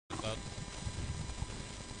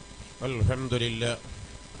الحمد لله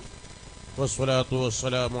والصلاة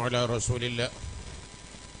والسلام على رسول الله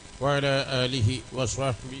وعلى آله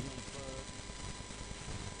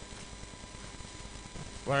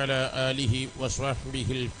وصحبه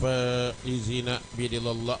الفائزين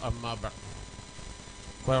برضا الله أما بعد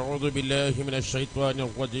فأعوذ بالله من الشيطان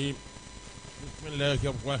الرجيم بسم الله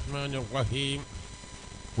الرحمن الرحيم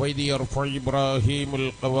وإذ يرفع إبراهيم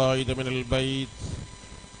القواعد من البيت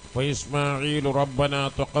وإسماعيل ربنا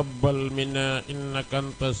تقبل منا إنك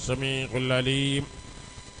أنت السميع العليم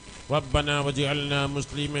ربنا واجعلنا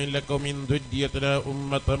مسلمين لك ومن ذريتنا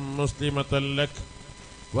أمة مسلمة لك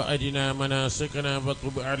وأرنا مناسكنا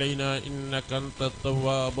وتب علينا إنك أنت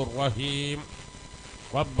التواب الرحيم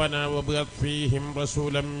ربنا وابعث فيهم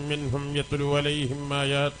رسولا منهم يتلو عليهم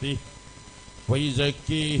آياته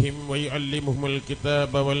ويزكيهم ويعلمهم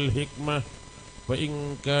الكتاب والحكمة وإن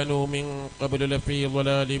كانوا من قبل لفي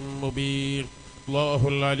ضلال مبين الله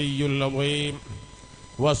العلي العظيم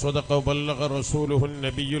وصدق وبلغ رسوله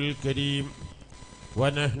النبي الكريم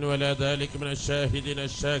ونحن على ذلك من الشاهدين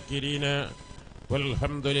الشاكرين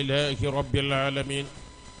والحمد لله رب العالمين.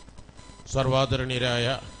 സർവാദരണീയരായ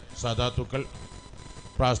സാദാത്തുക്കൾ,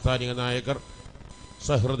 പ്രാസ്ഥാനിക നായകർ,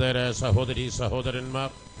 സഹൃദയരായ സഹോദരീ സഹോദരന്മാർ,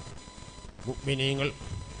 മുഅ്മിനീങ്ങൾ,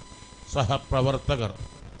 സഹപ്രവർത്തകർ,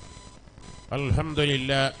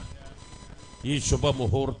 അൽഹംദുലില്ലാഹ്, ഈ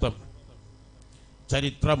ശുഭമുഹൂർത്തം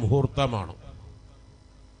ചരിത്ര മുഹൂർത്തമാണ്.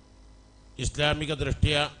 ഇസ്ലാമിക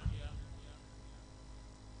ദൃഷ്ട്യ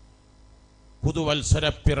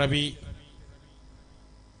പുതുവത്സരപ്പിറവി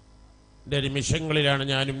നിമിഷങ്ങളിലാണ്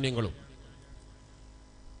ഞാനും നിങ്ങളും.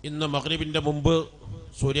 ഇന്ന് മഗ്രിബിൻ്റെ മുമ്പ്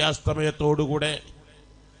സൂര്യാസ്തമയത്തോടുകൂടെ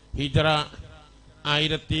ഹിജ്റ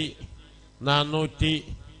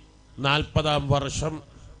 1440 വർഷം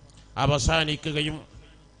അവസാനിക്കുകയും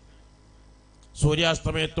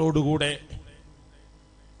സൂര്യാസ്തമയത്തോടുകൂടെ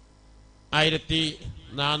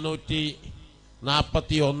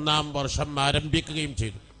 1441 വർഷം ആരംഭിക്കുകയും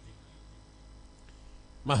ചെയ്തു.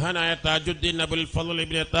 മഹാനായ താജുദ്ദീൻ അബുൽ ഫളൽ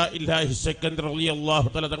ഇബ്നു അത്താഇല്ലാഹി സെക്കൻഡറി റളിയല്ലാഹു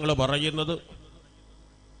തആല തങ്ങൾ പറയുന്നത്,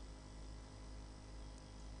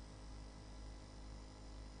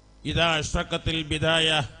 ഇദാ അഷ്റഖത്തിൽ ബിദായ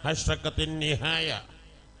അഷ്റഖത്തിൻ നിഹായ,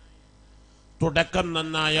 തുടക്കം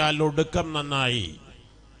നന്നായാൽ ഒടുക്കം നന്നായി.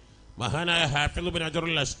 മഹാനായ ഹാഫിദ് ഇബ്നു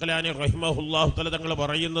ഹജറുൽ അസ്ഖലാനി റഹിമഹുല്ലാഹു തആല തങ്ങൾ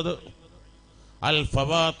പറയുന്നത്, അൽ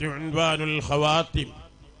ഫവാത്തി ഉൻവാനുൽ ഖവാത്തിം,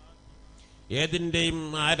 ഏതിൻ്റെയും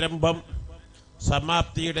ആരംഭം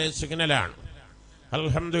സമാപ്തിയുടെ സിഗ്നലാണ്.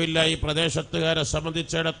 അൽഹംദുലില്ലാഹ്, ഈ പ്രദേശത്തുകാരെ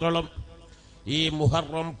സംബന്ധിച്ചിടത്തോളം ഈ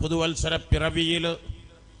മുഹറം പുതുവത്സര പിറവിയിൽ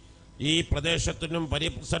ഈ പ്രദേശത്തിനും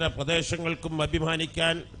പരിസര പ്രദേശങ്ങൾക്കും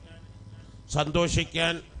അഭിമാനിക്കാൻ,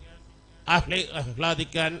 സന്തോഷിക്കാൻ,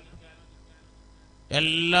 ആഹ്ലാദിക്കാൻ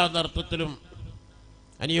എല്ലാ അർത്ഥത്തിലും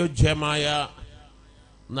അനുയോജ്യമായ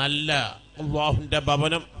നല്ല അല്ലാഹുവിൻ്റെ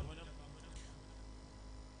ഭവനം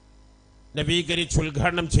നവീകരിച്ച്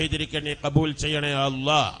ഉദ്ഘാടനം ചെയ്തിരിക്കണേ, കബൂൽ ചെയ്യണേ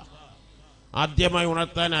അല്ലാഹ്. ആദ്യമായി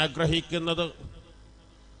ഉണർത്താൻ ആഗ്രഹിക്കുന്നത്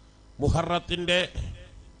മുഹറത്തിൻ്റെ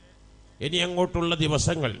ഇനി അങ്ങോട്ടുള്ള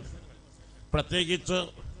ദിവസങ്ങൾ, പ്രത്യേകിച്ച്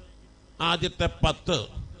ആദ്യത്തെ 10,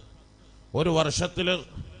 ഒരു വർഷത്തിൽ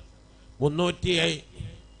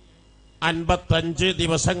 355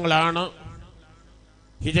 ദിവസങ്ങളാണ്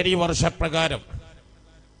ഹിജരി വർഷപ്രകാരം.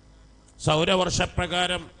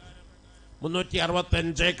 സൗരവർഷപ്രകാരം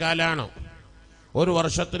 365 കാലാണ്. ഒരു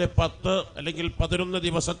വർഷത്തിൽ 10 അല്ലെങ്കിൽ 11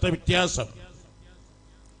 ദിവസത്തെ വ്യത്യാസം.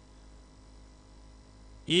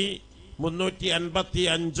 ഈ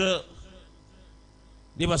 355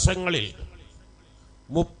 ദിവസങ്ങളിൽ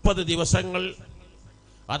 30 ദിവസങ്ങൾ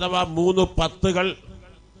അഥവാ 3 പത്തുകൾ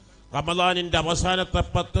റമദാനിൻ്റെ അവസാനത്തെ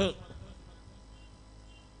 10,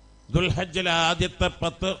 ദുൽഹജ്ജിലെ ആദ്യത്തെ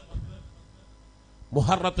 10,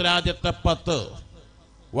 മുഹറത്തിലെ ആദ്യത്തെ 10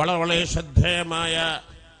 വളരെ വളരെ ശ്രദ്ധേയമായ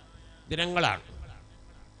ദിനങ്ങളാണ്.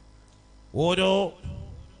 ഓരോ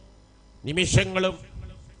നിമിഷങ്ങളും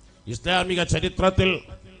ഇസ്ലാമിക ചരിത്രത്തിൽ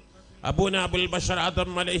അബൂന അബുൽ ബഷർ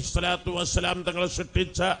ആദം അലൈഹിസ്സലാത്തു വസ്സലാം തങ്ങൾ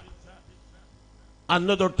സൃഷ്ടിച്ച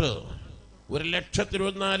അന്ന് തൊട്ട്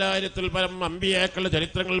 1,24,000-ൽ പരം അമ്പിയാക്കളുടെ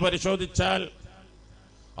ചരിത്രങ്ങൾ പരിശോധിച്ചാൽ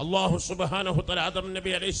അല്ലാഹു സുബ്ഹാനഹു തആല ആദം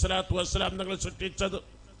നബി അലൈഹിസ്സലാത്തു വസ്സലാം തങ്ങൾ സൃഷ്ടിച്ചത്,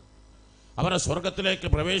 അവരെ സ്വർഗത്തിലേക്ക്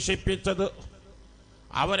പ്രവേശിപ്പിച്ചത്,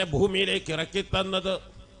 അവരെ ഭൂമിയിലേക്ക് ഇറക്കിത്തന്നത്,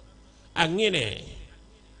 അങ്ങനെ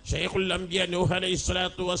ശൈഖുൽ അംബിയ നൂഹ്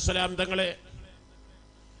അലൈഹിസ്സലാത്തു വസ്സലാം തങ്ങളെ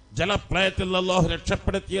ജലപ്രളയത്തിൽ അല്ലാഹു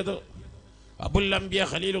രക്ഷപ്പെടുത്തിയത്, അബുൽ അംബിയ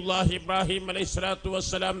ഖലീലുല്ലാഹി ഇബ്രാഹിം അലൈഹിസ്സലാത്തു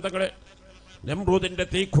വസ്സലാം തങ്ങളെ നമ്രൂദിന്റെ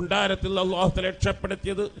തീക്കുണ്ടാരത്തിൽ അല്ലാഹു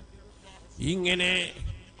രക്ഷപ്പെടുത്തിയത്, ഇങ്ങനെ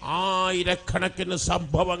ആയിരക്കണക്കിന്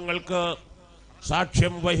സംഭവങ്ങൾക്ക്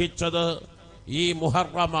സാക്ഷ്യം വഹിച്ചത് ഈ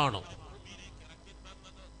മുഹറമാണ്.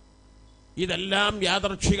 ഇതെല്ലാം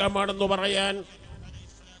യാദർച്ഛികമാണെന്ന് പറയാൻ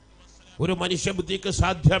ഒരു മനുഷ്യബുദ്ധിക്ക്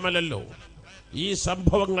സാധ്യമല്ലല്ലോ. ഈ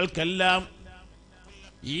സംഭവങ്ങൾക്കെല്ലാം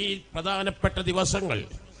ഈ പ്രധാനപ്പെട്ട ദിവസങ്ങൾ,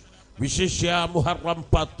 വിശിഷ്യ മുഹറം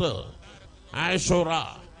 10 ആശുറ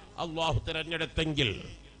അള്ളാഹു തിരഞ്ഞെടുത്തെങ്കിൽ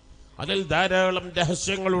അതിൽ ധാരാളം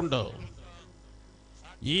രഹസ്യങ്ങളുണ്ട്.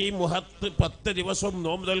 ഈ 10 ദിവസം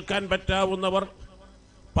നോമ്പ് നോൽക്കാൻ പറ്റാവുന്നവർ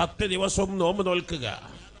 10 ദിവസവും നോമ്പ് നോൽക്കുക.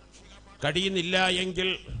 കഴിയുന്നില്ല എങ്കിൽ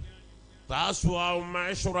താസ്വാവും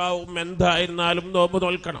ആശുറാവും എന്തായിരുന്നാലും നോമ്പ്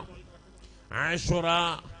നോൽക്കണം. ആശുറ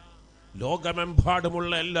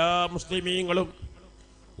ലോകമെമ്പാടുമുള്ള എല്ലാ മുസ്ലിമീങ്ങളും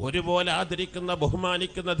ഒരുപോലെ ആദരിക്കുന്ന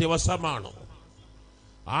ബഹുമാനിക്കുന്ന ദിവസമാണ്.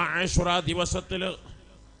 ആ ആശുറ ദിവസത്തിൽ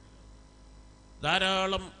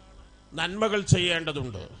ധാരാളം നന്മകൾ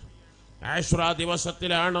ചെയ്യേണ്ടതുണ്ട്. ആശുറ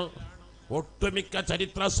ദിവസത്തിലാണ് ഒട്ടുമിക്ക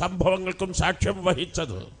ചരിത്ര സംഭവങ്ങൾക്കും സാക്ഷ്യം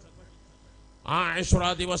വഹിച്ചത്. ആ ആശുറ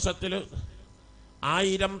ദിവസത്തിൽ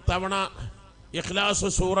 1000 തവണ ഇഖ്ലാസ്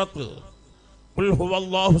സൂറത്ത്, ഖുൽ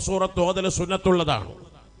ഹുവല്ലാഹു സൂറത്ത് ഓതൽ സുന്നത്തുള്ളതാണ്.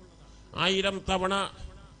 1000 തവണ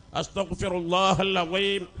അസ്തഗ്ഫിറുല്ലാഹൽ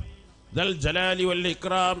അളീം ദൽ ജലാലി വൽ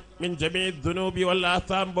ഇക്റാം മിൻ ജമീഇ ദുനൂബി വൽ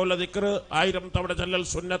ആസാം പോലുള്ള ദിക്ർ 1000 തവണ ചൊല്ലൽ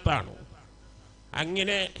സുന്നത്താണ്.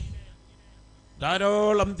 അങ്ങനെ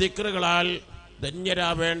ധാരാളം ദിക്റുകളാൽ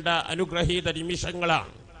ധന്യരാവേണ്ട അനുഗ്രഹീത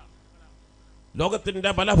നിമിഷങ്ങളാണ്.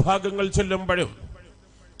 ലോകത്തിൻ്റെ പല ഭാഗങ്ങൾ ചെല്ലുമ്പോഴും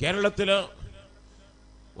കേരളത്തിൽ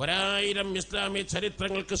 1000 ഇസ്ലാമി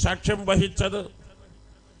ചരിത്രങ്ങൾക്ക് സാക്ഷ്യം വഹിച്ചത്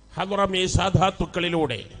ഹദ്റമി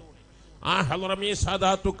സാദാത്തുക്കളിലൂടെ. ആ ഹദ്റമി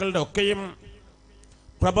സാദാത്തുക്കളുടെ ഒക്കെയും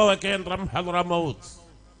പ്രഭവ കേന്ദ്രം ഹദ്റമൗത്ത്.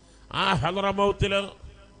 ആ ഹദ്റമൗത്തിൽ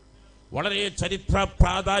വളരെ ചരിത്ര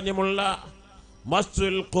പ്രാധാന്യമുള്ള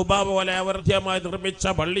മസ്ജിദുൽ ഖുബ പോലെ അവർദ്ധ്യമായി നിർമ്മിച്ച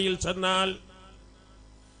പള്ളിയിൽ ചെന്നാൽ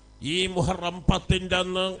ഈ മുഹറം 10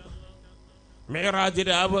 അന്ന് മേറാജ്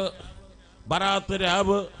രാവ്, ബറാത്ത്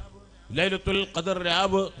രാവ്, ലൈലത്തുൽ ഖദർ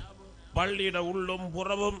രാവ് പള്ളിയുടെ ഉള്ളും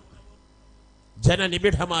പുറവും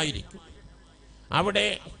ജനനിബിഡമായിരിക്കും. അവിടെ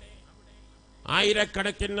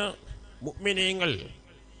ആയിരക്കണക്കിന് മുഅ്മിനീങ്ങൾ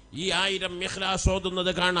ഈ 1000 ഇഖ്ലാസ്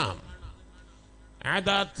ഓതുന്നത് കാണാം.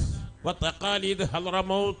 ആദാത്ത് വ തഖാലീദ്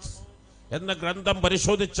ഹദ്റമൗത്ത് എന്ന ഗ്രന്ഥം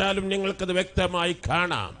പരിശോധിച്ചാലും നിങ്ങൾക്കത് വ്യക്തമായി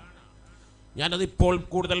കാണാം. ഞാനതിപ്പോൾ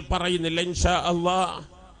കൂടുതൽ പറയുന്നില്ല. ഇൻഷാ അല്ലാഹ്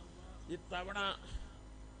ഇത്തവണ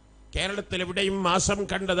കേരളത്തിൽ എവിടെയും മാസം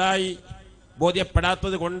കണ്ടതായി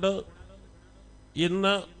ബോധ്യപ്പെടാത്തത് കൊണ്ട്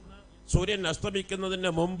ഇന്ന് സൂര്യൻ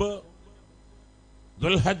അസ്തമിക്കുന്നതിന് മുമ്പ്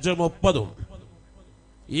ദുൽഹജ്ജ് 30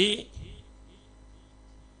 ഈ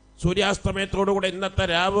സൂര്യാസ്തമയത്തോടുകൂടെ ഇന്നത്തെ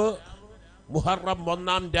രാവ് മുഹറം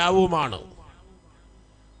 1-ാം രാവുമാണ്.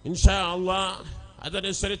 ഇൻഷാ അല്ലാഹ്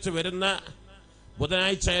അതനുസരിച്ച് വരുന്ന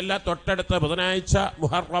ബുധനാഴ്ചയല്ല, തൊട്ടടുത്ത ബുധനാഴ്ച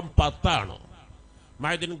മുഹറം 10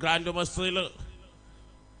 മഅദിൻ ഗ്രാൻഡ് മസ്ജിദിൽ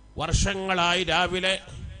വർഷങ്ങളായി രാവിലെ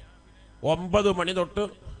 9 മണി തൊട്ട്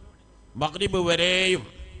മഗ്രിബ് വരെയും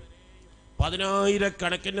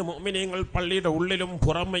 10,000 മുഅ്മിനീങ്ങൾ പള്ളിയുടെ ഉള്ളിലും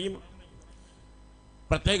പുറമെയും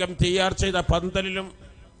പ്രത്യേകം തയ്യാർ ചെയ്ത പന്തലിലും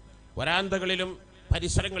വരാന്തകളിലും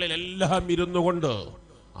പരിസരങ്ങളിലെല്ലാം ഇരുന്നു കൊണ്ട്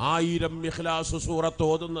 1000 ഇഖ്ലാസ് സൂറത്ത്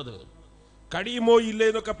ഓതുന്നത് കഴിയുമോ ഇല്ലേ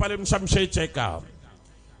എന്നൊക്കെ പലരും സംശയിച്ചേക്കാം.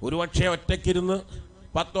 ഒരുപക്ഷെ ഒറ്റയ്ക്കിരുന്ന്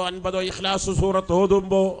 10-50 ഇഖ്ലാസ് സൂറത്ത്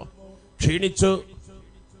ഓതുമ്പോൾ ക്ഷീണിച്ച്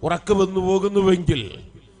ഉറക്കം വന്നു പോകുന്നുവെങ്കിൽ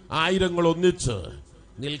 1000 ഒന്നിച്ച്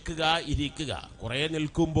നിൽക്കുക, ഇരിക്കുക. കുറേ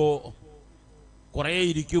നിൽക്കുമ്പോൾ, കുറേ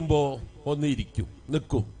ഇരിക്കുമ്പോൾ ഒന്ന് ഇരിക്കും,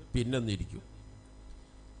 നിൽക്കും, പിന്നൊന്നിരിക്കും.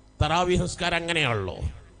 തറാവീഹ് നിസ്കാരം അങ്ങനെയാണല്ലോ.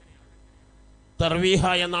 തർവീഹ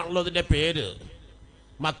എന്നുള്ളതിൻ്റെ പേര്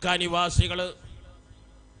മക്ക നിവാസികൾ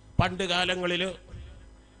പണ്ട് കാലങ്ങളിൽ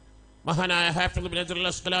മഹാനായ ഹാഫിദ് ഇബ്നു ഹജർ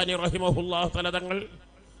അൽ-അസ്ഖലാനി റഹിമഹുല്ലാഹു തആല തങ്ങൾ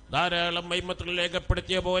ധാരാളം മൈമത്തുകൾ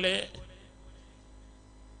രേഖപ്പെടുത്തിയ പോലെ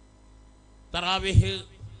തറാവീഹ്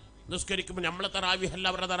നിസ്കരിക്കുമ്പോൾ നമ്മളെ തറാവീഹ് അല്ല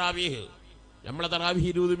അവരുടെ തറാവീഹ്. നമ്മളെ തറാവീഹ്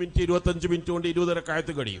 20 മിനിറ്റ് 25 മിനിറ്റ് കൊണ്ട് 20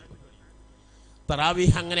 റക്അത്ത് കഴിയും.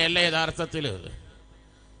 തറാവീഹ് അങ്ങനെയല്ല യഥാർത്ഥത്തിൽ.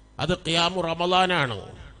 അത് ഖിയാമു റമളാനാണ്.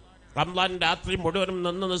 റമളാൻ രാത്രി മുഴുവനും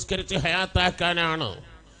നിന്ന് നിസ്കരിച്ച് ഹയാത്താക്കാനാണ്.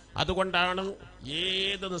 അതുകൊണ്ടാണ്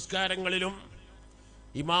ഏത് നിസ്കാരങ്ങളിലും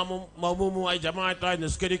ഇമാമും മഅ്മൂമുമായി ജമാഅത്തായി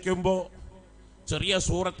നിസ്കരിക്കുമ്പോൾ ചെറിയ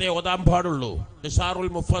സൂറത്തെ ഓതാൻ പാടുള്ളൂ. നിസാറുൽ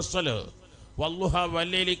മുഫസ്സൽ, വല്ലുഹ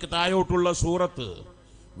വല്ലൈലിക്ക് താഴോട്ടുള്ള സൂറത്ത്.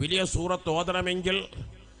 വലിയ സൂറത്ത് ഓതണമെങ്കിൽ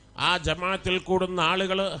ആ ജമാഅത്തിൽ കൂടുന്ന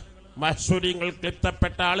ആളുകൾ മഹ്സൂരിങ്ങൾ,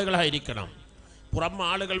 ക്ലിപ്തപ്പെട്ട ആളുകളായിരിക്കണം. പുറം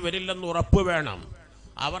ആളുകൾ വരില്ലെന്ന് ഉറപ്പ് വേണം.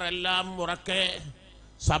 അവരെല്ലാം ഉറക്കെ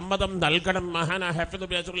സമ്മതം നൽകണം. മഹാന ഹാഫിദ്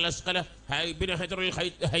ഇബ്നു ഹജർ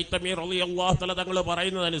അൽ-ഹൈതമി റളിയല്ലാഹു തആല തങ്ങൾ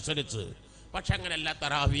പറയുന്നതനുസരിച്ച്. പക്ഷെ അങ്ങനെയല്ല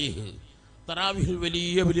തറാവീഹ്. തറാവീഹിൽ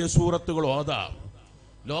വലിയ വലിയ സൂറത്തുകൾ ഓതാം.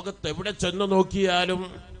 ലോകത്ത് എവിടെ ചെന്ന് നോക്കിയാലും,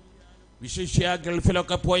 വിശിഷ്യ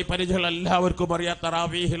ഗൾഫിലൊക്കെ പോയി പരിചയം എല്ലാവർക്കും അറിയാം,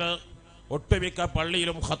 തറാവീഹിൽ ഒട്ടുമിക്ക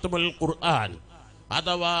പള്ളിയിലും ഖത്മുൽ ഖുർആൻ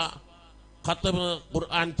അഥവാ ഖത്മ്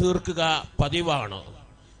ഖുർആൻ തീർക്കുക പതിവാണ്.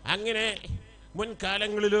 അങ്ങനെ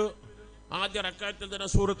മുൻകാലങ്ങളിൽ ആദ്യ റക്അത്തിൽ തന്നെ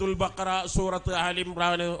സൂറത്തുൽ ബഖറ, സൂറത്ത് ആൽ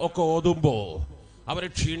ഇംറാൻ ഒക്കെ ഓതുമ്പോൾ അവർ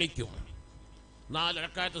ക്ഷീണിക്കും. 4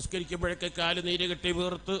 റക്അത്ത് നിസ്കരിക്കുമ്പോഴേക്ക് കാല് നീര് കെട്ടി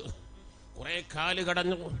വീർത്ത് കുറേ കാല്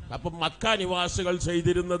കടഞ്ഞു. അപ്പം മക്ക നിവാസികൾ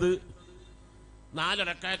ചെയ്തിരുന്നത് 4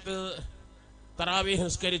 റക്അത്ത് തറാവീഹ്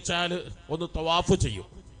നിസ്കരിച്ചാൽ ഒന്ന് തവാഫ് ചെയ്യും.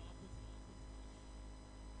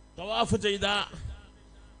 തവാഫ് ചെയ്ത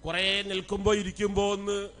കുറേ നിൽക്കുമ്പോൾ ഇരിക്കുമ്പോൾ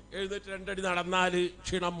ഒന്ന് എഴുന്നേറ്റ് 2 അടി നടന്നാൽ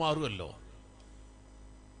ക്ഷീണം മാറുമല്ലോ.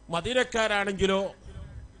 മദീനക്കാരാണെങ്കിലോ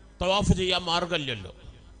തവാഫ് ചെയ്യാൻ മാർഗമില്ലല്ലോ.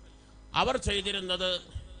 അവർ ചെയ്തിരുന്നത്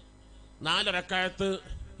 4 റക്അത്ത്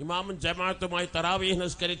ഇമാമും ജമാഅത്തുമായി തറാവീഹ്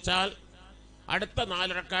നിസ്കരിച്ചാൽ അടുത്ത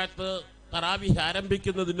 4 റക്അത്ത് തറാവീഹ്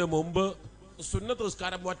ആരംഭിക്കുന്നതിന് മുമ്പ് സുന്നത്ത്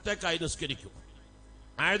നിസ്കാരം ഒറ്റക്കായി നിസ്കരിക്കും.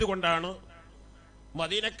 ആയതുകൊണ്ടാണ്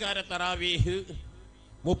മദീനക്കാരെ തറാവീഹ്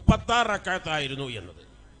 36 റക്അത്തായിരുന്നു എന്നത്.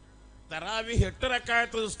 തറാവീഹ് 8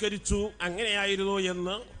 റക്അത്ത് നിസ്കരിച്ചു അങ്ങനെയായിരുന്നു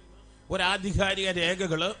എന്ന് ഒരാധികാരിക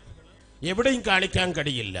രേഖകൾ എവിടെയും കാണിക്കാൻ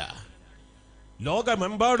കഴിയില്ല.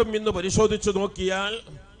 ലോകമെമ്പാടും ഇന്ന് പരിശോധിച്ചു നോക്കിയാൽ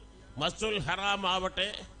മസ്ജിദുൽ ഹറാം ആവട്ടെ,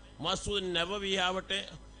 മസ്ജിദുൽ നബവി ആവട്ടെ,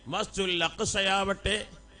 മസ്ജിദുൽ അഖ്സയാവട്ടെ,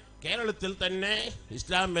 കേരളത്തിൽ തന്നെ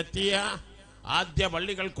ഇസ്ലാം എത്തിയ ആദ്യ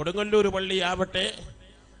പള്ളികൾ കൊടുങ്ങല്ലൂർ പള്ളിയാവട്ടെ,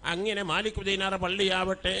 അങ്ങനെ മാലിക് ദീനാർ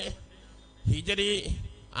പള്ളിയാവട്ടെ, ഹിജരി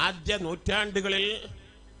ആദ്യ നൂറ്റാണ്ടുകളിൽ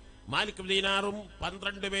മാലിക് ദീനാറും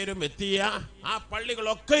 12 പേരും എത്തിയ ആ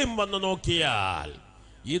പള്ളികളൊക്കെയും വന്നു നോക്കിയാൽ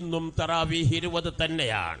ഇന്നും തറാവീഹ് 20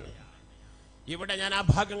 തന്നെയാണ്. ഇവിടെ ഞാൻ ആ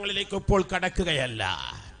ഭാഗങ്ങളിലേക്ക് ഇപ്പോൾ കടക്കുകയല്ല.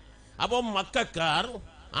 അപ്പം മക്കക്കാർ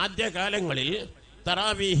ആദ്യകാലങ്ങളിൽ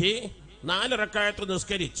തറാവീഹ് 4 റക്അത്ത്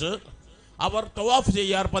നിസ്കരിച്ച് അവർ തവാഫ്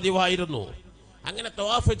ചെയ്യാർ പതിവായിരുന്നു. അങ്ങനെ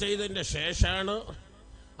തവാഫ് ചെയ്തതിൻ്റെ ശേഷമാണ്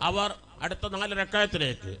അവർ അടുത്ത 4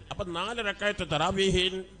 റക്അത്തിലേക്ക്. അപ്പം 4 റക്അത്ത്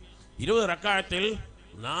തറാവീഹിൻ 20 റക്അത്തിൽ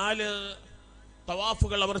 4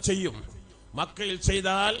 തവാഫുകൾ അവർ ചെയ്യും. മക്കയിൽ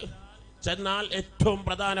ചെന്നാൽ ഏറ്റവും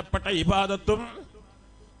പ്രധാനപ്പെട്ട ഇബാദത്തും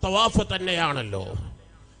തവാഫ് തന്നെയാണല്ലോ.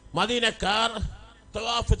 മദീനക്കാർ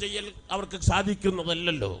തവാഫ് ചെയ്യൽ അവർക്ക്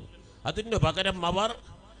സാധിക്കുന്നതല്ലല്ലോ. അതിന് പകരം അവർ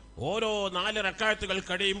ഓരോ 4 റക്അത്തുകൾ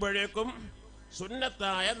കഴിയുമ്പോഴേക്കും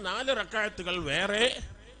സുന്നത്തായ 4 റക്അത്തുകൾ വേറെ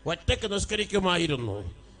ഒറ്റയ്ക്ക് നിസ്കരിക്കുമായിരുന്നു.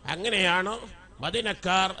 അങ്ങനെയാണ്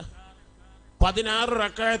മദീനക്കാർ 16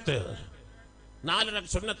 റക്അത്ത് 4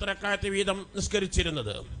 സുന്നത്ത് റക്അത്ത് വീതം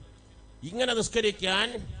നിസ്കരിച്ചിരുന്നത്. ഇങ്ങനെ നിസ്കരിക്കാൻ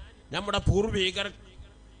നമ്മുടെ പൂർവികർ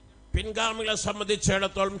പിൻഗാമികളെ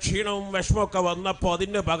സംബന്ധിച്ചിടത്തോളം ക്ഷീണവും വിഷമമൊക്കെ വന്നപ്പോൾ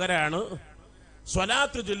അതിന് പകരമാണ്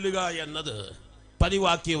സ്വലാത്ത് ചൊല്ലുക എന്നത്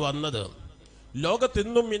പതിവാക്കി വന്നത്.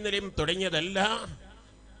 ലോകത്തിന്നും ഇന്നലെയും തുടങ്ങിയതല്ല.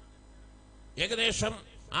 ഏകദേശം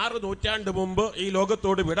 6 നൂറ്റാണ്ട് മുമ്പ് ഈ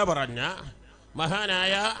ലോകത്തോട് വിട പറഞ്ഞ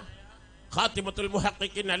മഹാനായ ഖാത്തിമത്തുൽ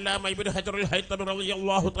മുഹഖ്ഖിഖീൻ അല്ലാമ ഇബ്നു ഹജറുൽ ഹൈതമി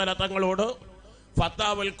റളിയല്ലാഹു തആല തങ്ങളോട്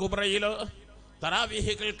ഫത്താവൽ കുബ്രയിൽ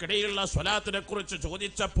തറാവീഹുകൾക്കിടയിലുള്ള സ്വലാത്തിനെ കുറിച്ച്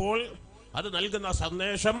ചോദിച്ചപ്പോൾ അത് നൽകുന്ന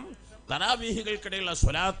സന്ദേശം തറാവീഹുകൾക്കിടയിലുള്ള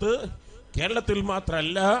സ്വലാത്ത് കേരളത്തിൽ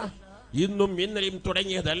മാത്രമല്ല, ഇന്നും ഇന്നലെയും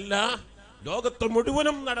തുടങ്ങിയതല്ല, ലോകത്ത്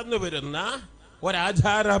മുഴുവനും നടന്നു വരുന്ന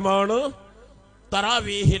ഒരാചാരമാണ്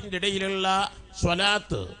തറാവീഹിൻ്റെ ഇടയിലുള്ള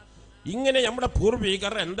സ്വലാത്ത്. ഇങ്ങനെ നമ്മുടെ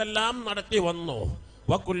പൂർവികർ എന്തെല്ലാം നടത്തി വന്നു.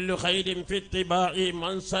 വകുല്ലു ഖൈരിൻ ഫി ഇത്തിബാഇ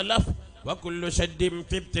മൻ സലഫ് വകുല്ലു ശദ്ദിൻ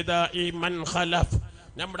ഫി ഇബ്തിദാഇ മൻ ഖലഫ്.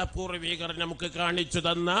 നമ്മുടെ പൂർവികർ നമുക്ക് കാണിച്ചു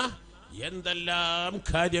തന്ന എന്തെല്ലാം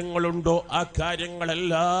കാര്യങ്ങളുണ്ടോ ആ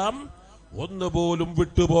കാര്യങ്ങളെല്ലാം ഒന്നുപോലും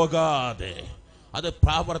വിട്ടുപോകാതെ അത്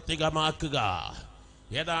പ്രാവർത്തികമാക്കുക.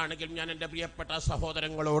 ഏതാണെങ്കിലും ഞാൻ എൻ്റെ പ്രിയപ്പെട്ട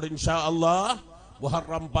സഹോദരങ്ങളോട് ഇൻഷാ അല്ലാഹ്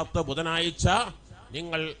മുഹറം 10 ബുധനാഴ്ച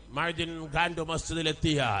നിങ്ങൾ മഅദിൻ ഗ്രാൻഡ്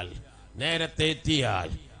മസ്ജിദിലെത്തിയാൽ, നേരത്തെ എത്തിയാൽ,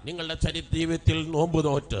 നിങ്ങളുടെ ചരിത്രത്തിൽ നോമ്പ്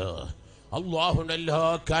നോറ്റ് അല്ലാഹുവിന്റെ എല്ലാ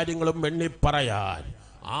കാര്യങ്ങളും എണ്ണിപ്പറയാൻ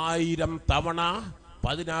 1000 തവണ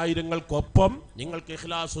 10,000-കൾക്കൊപ്പം നിങ്ങൾക്ക്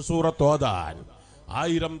ഇഖ്ലാസ് സൂറത്ത് ഓതാൻ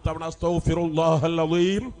 1000 തവണ അസ്തഗ്ഫിറുല്ലാഹൽ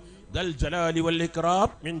അളീം ദൽ ജലാലി വൽ ഇക്റാം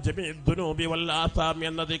മിൻ ജമീഇ ദുനൂബി വൽ ആസാം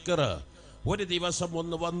എന്ന ദിക്ർ ഒരു ദിവസം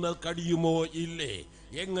ഒന്ന് വന്ന് കഴിയുമോ ഇല്ലേ?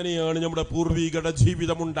 എങ്ങനെയാണ് നമ്മുടെ പൂർവികരുടെ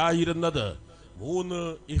ജീവിതം ഉണ്ടായിരുന്നത്? 3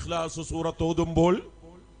 ഇഖ്ലാസ് സൂറത്ത് ഓതുമ്പോൾ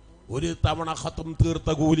 1 തവണ ഖത്ം തീർത്ത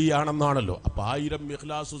കൂലിയാണെന്നാണല്ലോ. അപ്പൊ 1000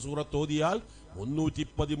 ഇഖ്ലാസ് സൂറത്ത് ഓതിയാൽ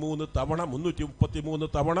 313 തവണ 333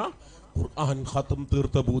 തവണ ഖുർആൻ ഖത്ം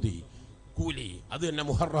തീർത്ത കൂലി. അത് തന്നെ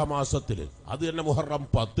മുഹറം മാസത്തിൽ, അത് തന്നെ മുഹറം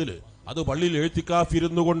 10, അത് പള്ളിയിൽ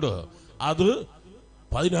എഴുത്തിക്കാഫിരുന്നു കൊണ്ട് അത്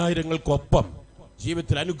 10,000-കൾക്കൊപ്പം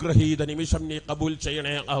ജീവിതത്തിൽ അനുഗ്രഹീത നിമിഷം നീ കബൂൽ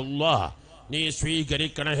ചെയ്യണേ അല്ലാഹ്, നീ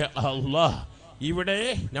സ്വീകരിക്കണേ അല്ലാഹ്. ഇവിടെ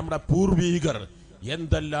നമ്മുടെ പൂർവികർ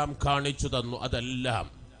എന്തെല്ലാം കാണിച്ചു തന്നു അതെല്ലാം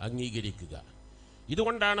അംഗീകരിക്കുക.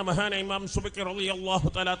 ഇതുകൊണ്ടാണ് മഹാന ഇമാം സുബക്കി റളിയല്ലാഹു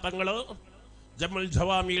തആല തങ്ങൾ ജമുൽ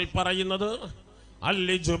ജവാമിയിൽ പറയുന്നത് അൽ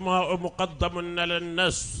ഇജ്മാഉ മുഖദ്ദമുൻ അലൻ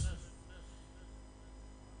നസ്.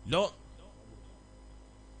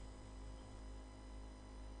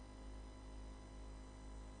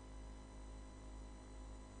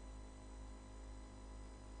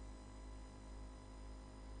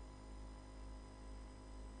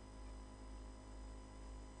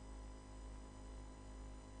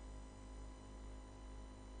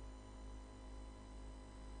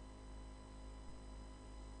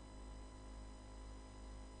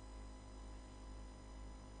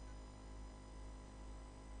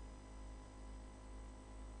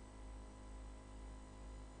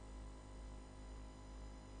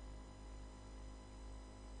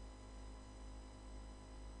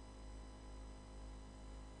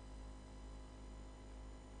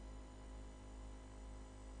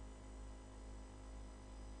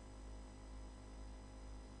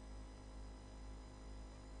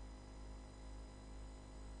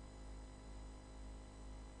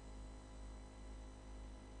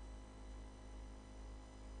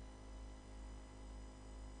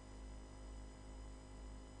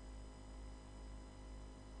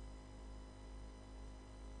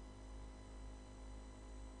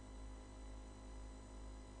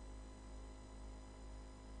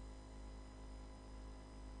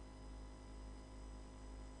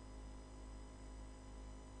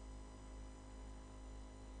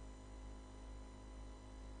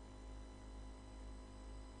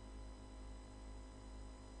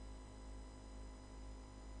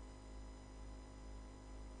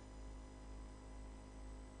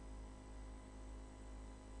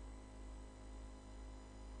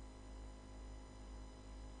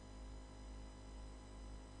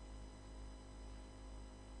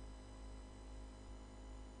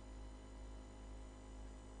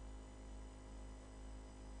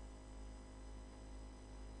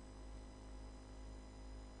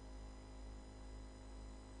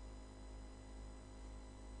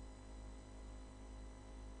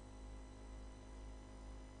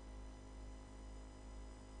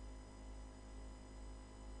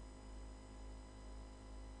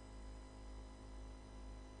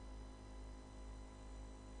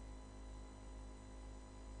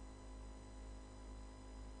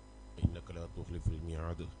 إنك لا تخلف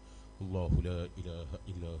الميعاد الله لا إله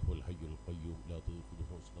إلا هو الحي القيوم لا تأخذه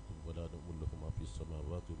سنة ولا نوم له ما في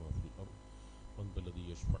السماوات وما في الأرض من ذا الذي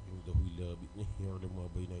يشفع عنده إلا بإذنه يعلم ما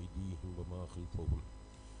بين أيديهم وما خلفهم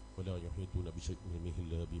ولا يحيطون بشيء من علمه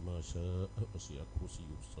إلا بما شاء وسع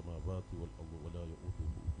كرسيه السماوات والأرض ولا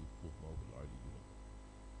يؤوده حفظهما وهو العلي العظيم.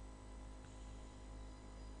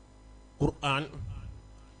 ഖുർആൻ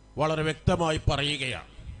വളരെ വ്യക്തമായി പറയുകയാണ്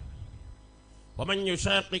ومن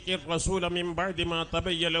يشاقق الرسول من بعد ما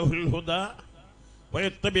تبين له الهدى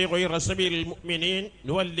ويتبع غير سبيل المؤمنين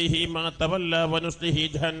نوله ما تولى ونصله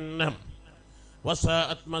جهنم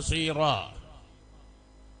وساءت مصيرا.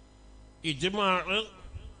 ഇജ്മാഅ്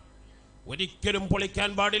ഒരിക്കലും പൊളിക്കാൻ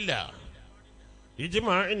പാടില്ല.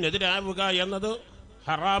 ഇജ്മാഇനെതിരാവുക എന്നത്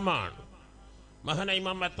ഹറാമാണ്. മഹാനായ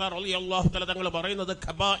ഇമാം അത്താർ റളിയല്ലാഹു തആല തങ്ങൾ പറയുന്നത്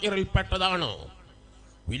കബായിറിൽ പെട്ടതാണ്,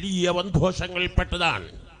 വലിയ വൻദോഷങ്ങളിൽ പെട്ടതാണ്.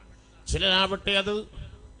 ചിലരാവട്ടെ അത്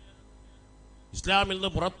ഇസ്ലാമിൽ നിന്ന്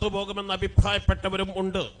പുറത്തു പോകുമെന്ന് അഭിപ്രായപ്പെട്ടവരും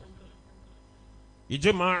ഉണ്ട്.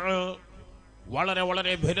 ഇജ്മാഅ് വളരെ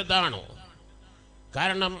വളരെ വലുതാണ്.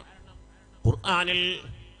 കാരണം ഖുർആനിൽ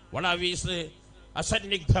വളരെ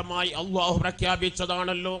അസന്നിഗ്ധമായി അല്ലാഹു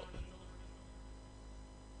പ്രഖ്യാപിച്ചതാണല്ലോ.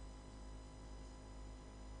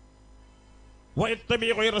 وَيَتَّبِعْ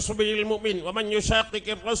غَيْرَ سَبِيلِ الْمُؤْمِنِينَ وَمَنْ يُشَاقِقِ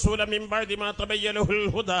الرَّسُولَ مِنْ بَعْدِ مَا تَبَيَّنَ لَهُ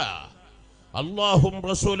الْهُدَى. അല്ലാഹും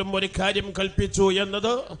റസൂലും ഒരു കാര്യം കൽപ്പിച്ചു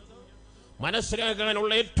എന്നത്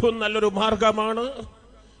മനസ്സിലാക്കാനുള്ള ഏറ്റവും നല്ലൊരു മാർഗമാണ്.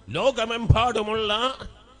 ലോകമെമ്പാടുമുള്ള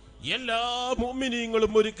എല്ലാ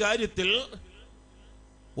മുഅ്മിനീങ്ങളും ഒരു കാര്യത്തിൽ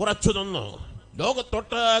ഉറച്ചു നിന്നു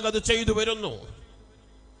ലോകത്തൊട്ടാകെ അത് ചെയ്തു വരുന്നു.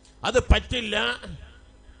 അത് പറ്റില്ല,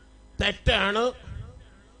 തെറ്റാണ്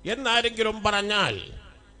എന്നാരെങ്കിലും പറഞ്ഞാൽ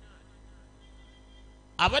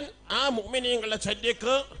അവൻ ആ മുഅ്മിനീങ്ങളുടെ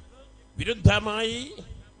ചര്യക്ക് വിരുദ്ധമായി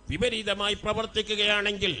വിപരീതമായി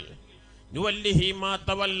പ്രവർത്തിക്കുകയാണെങ്കിൽ നുവല്ലിഹി മാ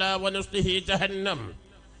തവല്ല വനുസ്ലിഹി ജഹന്നം,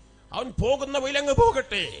 അവൻ പോകുന്ന വിലങ്ങ്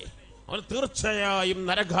പോകട്ടെ, അവൻ തീർച്ചയായും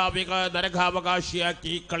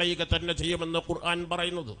നരകാവകാശിയാക്കി കളയുക തന്നെ ചെയ്യുമെന്ന് ഖുർആൻ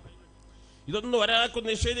പറയുന്നത്. ഇതൊന്നും ഒരാൾക്കും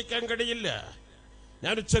നിഷേധിക്കാൻ കഴിയില്ല.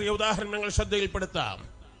 ഞാനൊരു ചെറിയ ഉദാഹരണങ്ങൾ ശ്രദ്ധയിൽപ്പെടുത്താം.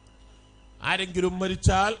 ആരെങ്കിലും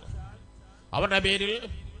മരിച്ചാൽ അവരുടെ പേരിൽ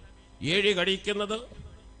 7 കഴിക്കുന്നത്,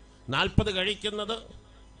 40 കഴിക്കുന്നത്,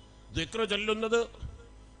 ദിക്ർ ചൊല്ലുന്നത്,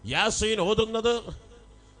 യാസീൻ ഓതുന്നത്,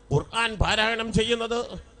 ഖുർആൻ പാരായണം ചെയ്യുന്നത്,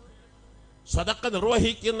 സദഖ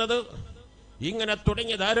നിർവഹിക്കുന്നത്, ഇങ്ങനെ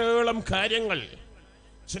തുടങ്ങിയ ധാരാളം കാര്യങ്ങൾ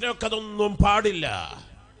ചിലർക്ക് അതൊന്നും പാടില്ല.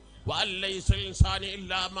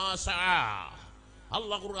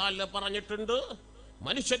 അല്ലാഹു ഖുർആനിൽ പറഞ്ഞിട്ടുണ്ട്,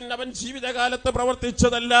 മനുഷ്യൻ അവൻ ജീവിതകാലത്ത്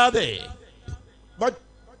പ്രവർത്തിച്ചതല്ലാതെ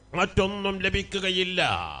മറ്റൊന്നും ലഭിക്കുകയില്ല,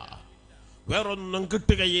 വേറൊന്നും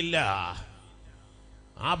കിട്ടുകയില്ല.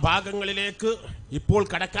 ആ ഭാഗങ്ങളിലേക്ക് ഇപ്പോൾ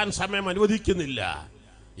കടക്കാൻ സമയം അനുവദിക്കുന്നില്ല.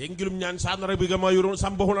 എങ്കിലും ഞാൻ സാന്ദർഭികമായ ഒരു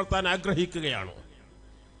സംഭവം ഉണർത്താൻ ആഗ്രഹിക്കുകയാണ്.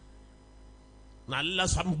 നല്ല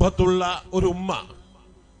സമ്പത്തുള്ള ഒരു ഉമ്മ,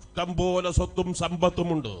 ഇഷ്ടംപോലെ സ്വത്തും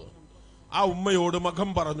സമ്പത്തുമുണ്ട്. ആ ഉമ്മയോട് മകൻ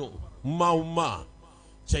പറഞ്ഞു, ഉമ്മ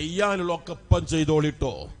ചെയ്യാനുള്ള ഒക്കെ ഒപ്പം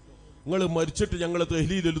ചെയ്തോളിട്ടോ, നിങ്ങൾ മരിച്ചിട്ട് ഞങ്ങൾ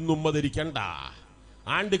തെഹ്ലീലൊന്നും ഉമ്മ ധരിക്കണ്ട,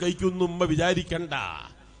 ആണ്ട് കഴിക്കൊന്നും ഉമ്മ വിചാരിക്കണ്ട,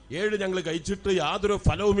 7 ഞങ്ങൾ കഴിച്ചിട്ട് യാതൊരു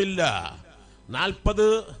ഫലവുമില്ല, 40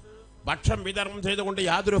 ഭക്ഷണം വിതരണം ചെയ്തുകൊണ്ട്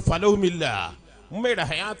യാതൊരു ഫലവുമില്ല. ഉമ്മയുടെ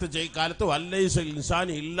ഹയാത്ത് കാലത്ത് വല്ലൈസൽ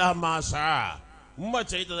ഇൻസാനി ഇല്ലാ മാ ശാ, ഉമ്മ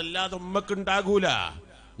ചെയ്തതല്ലാതെ ഉമ്മക്ക് ഉണ്ടാകൂല,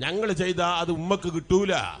 ഞങ്ങൾ ചെയ്താ അത് ഉമ്മക്ക്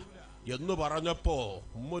കിട്ടൂല എന്ന് പറഞ്ഞപ്പോ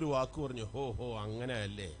ഉമ്മ ഒരു വാക്ക് പറഞ്ഞു, ഹോ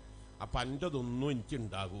അങ്ങനെയല്ലേ, അപ്പൊ എന്റെതൊന്നും എനിക്ക്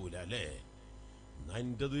ഉണ്ടാകൂല അല്ലേ,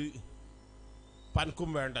 എന്റത് പനക്കും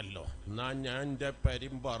വേണ്ടല്ലോ, എന്നാ ഞാൻ എൻ്റെ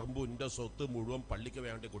പരിമ്പറമ്പും എൻ്റെ സ്വത്ത് മുഴുവൻ പള്ളിക്ക്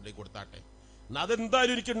വേണ്ടി കൊണ്ടുപോയി കൊടുത്താട്ടെ, എന്നാ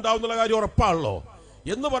അതെന്തായാലും എനിക്ക് ഉണ്ടാവുന്നുള്ള കാര്യം ഉറപ്പാണല്ലോ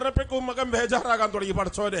എന്ന് പറഞ്ഞപ്പോഴേക്കും മകൻ ബേജാറാകാൻ തുടങ്ങി.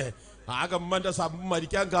 പഠിച്ചോനെ, ആകെ ഉമ്മന്റെ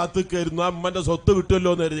മരിക്കാൻ കാത്തുക്കായിരുന്നു, ആ ഉമ്മന്റെ സ്വത്ത്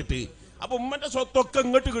കിട്ടുമല്ലോ എന്ന് കരുതിട്ട്. അപ്പൊ ഉമ്മന്റെ സ്വത്തൊക്കെ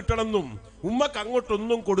ഇങ്ങോട്ട് കിട്ടണമെന്നും ഉമ്മക്ക്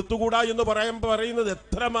അങ്ങോട്ടൊന്നും കൊടുത്തുകൂടാ എന്ന് പറയുന്നത്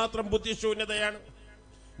എത്രമാത്രം ബുദ്ധിശൂന്യതയാണ്.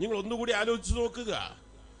 നിങ്ങൾ ഒന്നുകൂടി ആലോചിച്ച് നോക്കുക.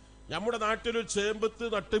 നമ്മുടെ നാട്ടിലൊരു ചേമ്പത്ത്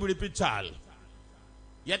നട്ടുപിടിപ്പിച്ചാൽ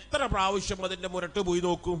എത്ര പ്രാവശ്യം അതിന്റെ മുരട്ട് പോയി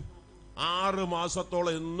നോക്കും? 6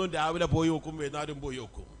 മാസത്തോളം എന്നും രാവിലെ പോയി നോക്കും, വൈകുന്നേരം പോയി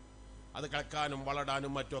നോക്കും, അത് കളക്കാനും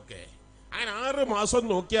വളടാനും മറ്റൊക്കെ. അങ്ങനെ 6 മാസം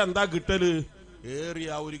നോക്കിയാൽ എന്താ കിട്ടല്? ഏറിയ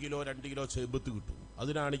 1 കിലോ 2 കിലോ ചേമ്പത്ത് കിട്ടും.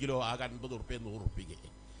 അതിനാണെങ്കിലോ ആകെ 50 ഉറുപ്പ്യ 100 ഉറുപ്പ്യ.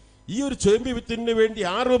 ഈ ഒരു ചേമ്പ് വിത്തിന് വേണ്ടി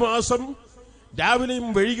 6 മാസം രാവിലെയും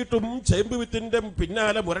വൈകിട്ടും ചേമ്പ് വിത്തിന്റെ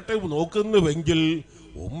പിന്നാലെ മുരട്ട് നോക്കുന്നുവെങ്കിൽ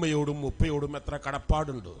ഉമ്മയോടും ഉപ്പയോടും എത്ര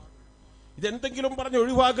കടപ്പാടുണ്ട്. ഇതെന്തെങ്കിലും പറഞ്ഞ്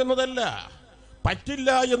ഒഴിവാക്കുന്നതല്ല. പറ്റില്ല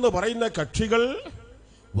എന്ന് പറയുന്ന കക്ഷികൾ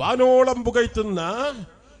വാനോളം പുകഴ്ത്തുന്ന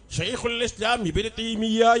ഷെയ്ഖുൽ ഇസ്ലാം ഇബ്നു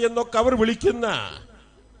തൈമിയ്യ എന്നൊക്കെ അവർ വിളിക്കുന്ന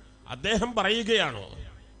അദ്ദേഹം പറയുകയാണ്,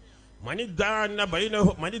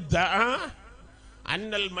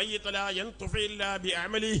 അന്നൽ മയ്യിത ലാ യൻതുഫി ഇല്ലാ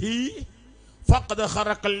ബിഅമലിഹി ഫഖദ്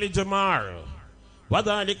ഖറഖൽ ഇജ്മാഅ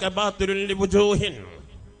വദാലിക ബാതിലുൻ ലിവുജൂഹിൻ.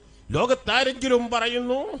 ലോകത്താരെങ്കിലും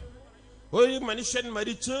പറയുന്നു ഒരു മനുഷ്യൻ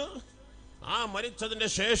മരിച്ച് ആ മരിച്ചതിന്റെ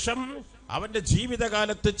ശേഷം അവന്റെ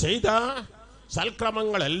ജീവിതകാലത്ത് ചെയ്ത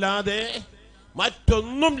സൽക്രമങ്ങളല്ലാതെ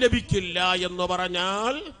മറ്റൊന്നും ലഭിക്കില്ല എന്ന്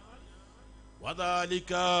പറഞ്ഞാൽ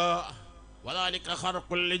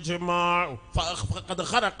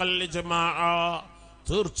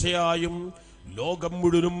തീർച്ചയായും ലോകം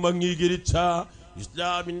മുഴുവനും അംഗീകരിച്ച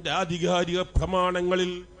ഇസ്ലാമിന്റെ ആധികാരിക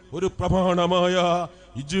പ്രമാണങ്ങളിൽ ഒരു പ്രമാണമായ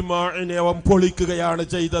ഇജ്മാഇനെ അവൻ പൊളിക്കുകയാണ്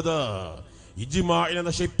ചെയ്തത്, ഇജ്മാഇനെ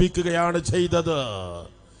നശിപ്പിക്കുകയാണ് ചെയ്തത്.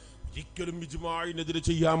 ഒരിക്കലും ഇജ്മാഇനെതിരെ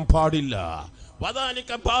ചെയ്യാൻ പാടില്ല.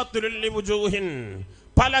 വദാലിക ബാതിലുൽ ലിവുജൂഹിൻ,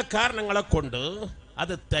 പല കാരണങ്ങളെ കൊണ്ട്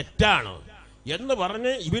അത് തെറ്റാണ് എന്ന്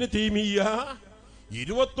പറഞ്ഞ് ഇബ്നു തൈമിയ്യ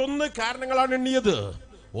 21 കാരണങ്ങളാണ് എണ്ണിയത്.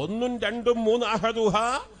 1 2 3 അഹദുഹ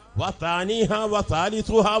വസാനിഹ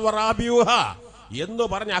വസാലിസുഹ വറാബിയുഹ എന്ന്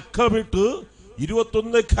പറഞ്ഞ് അക്കമിട്ട്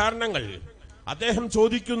 21 കാരണങ്ങൾ അദ്ദേഹം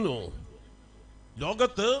ചോദിക്കുന്നു.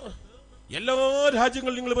 ലോകത്ത് എല്ലാ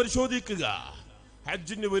രാജ്യങ്ങളും നിങ്ങൾ പരിശോധിക്കുക,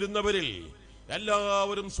 ഹജ്ജിന് വരുന്നവരിൽ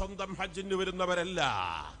എല്ലാവരും സ്വന്തം ഹജ്ജിന് വരുന്നവരല്ല,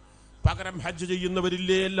 പകരം ഹജ്ജ്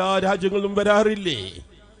ചെയ്യുന്നവരില്ലേ? എല്ലാ രാജ്യങ്ങളിലും വരാറില്ലേ?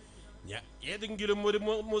 ഏതെങ്കിലും ഒരു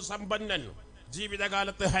സമ്പന്നൻ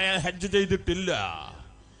ജീവിതകാലത്ത് ഹജ്ജ് ചെയ്തിട്ടില്ല,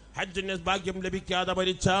 ഹജ്ജിന് ഭാഗ്യം ലഭിക്കാതെ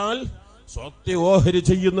മരിച്ചാൽ സ്വത്ത് ഓഹരി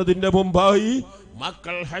ചെയ്യുന്നതിന്റെ മുമ്പായി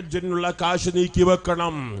മക്കൾ ഹജ്ജിനുള്ള കാശ് നീക്കി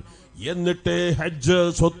വെക്കണം. എന്നിട്ടേ ഹജ്ജ്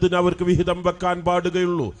സ്വത്തിന് അവർക്ക് വിഹിതം വെക്കാൻ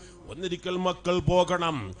പാടുകയുള്ളൂ. ഒന്നിരിക്കൽ മക്കൾ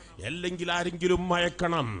പോകണം, അല്ലെങ്കിൽ ആരെങ്കിലും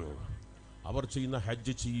മയക്കണം. അവർ ചെയ്യുന്ന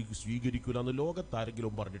ഹജ്ജ് സ്വീകരിക്കില്ല എന്ന്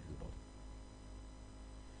ലോകത്താരെങ്കിലും പറഞ്ഞിട്ടുണ്ടോ?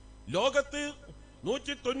 ലോകത്ത്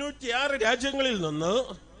 196 രാജ്യങ്ങളിൽ നിന്ന്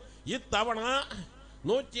ഇത്തവണ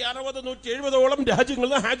 160-170ഓളം രാജ്യങ്ങളിൽ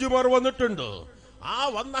നിന്ന് ഹാജിമാർ വന്നിട്ടുണ്ട്. ആ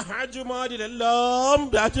വന്ന ഹാജിമാരിലെല്ലാം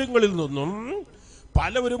രാജ്യങ്ങളിൽ നിന്നും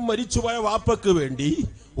പലവരും മരിച്ചുപോയ വാപ്പക്ക് വേണ്ടി,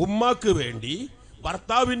 ഉമ്മാക്ക് വേണ്ടി,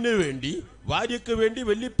 ഭർത്താവിന് വേണ്ടി, ഭാര്യക്ക് വേണ്ടി,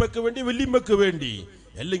 വല്യപ്പക്ക് വേണ്ടി, വല്യമ്മക്ക് വേണ്ടി,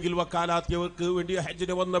 അല്ലെങ്കിൽ വക്കാലാത്തിയവർക്ക് വേണ്ടി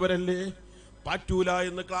ഹജ്ജിന് വന്നവരല്ലേ? പറ്റൂല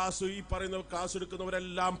എന്ന് ഈ പറയുന്ന ക്ലാസ്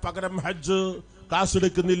എടുക്കുന്നവരെല്ലാം പകരം ഹജ്ജ് ക്ലാസ്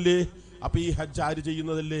എടുക്കുന്നില്ലേ? അപ്പൊ ഈ ഹജ്ജ് ആര്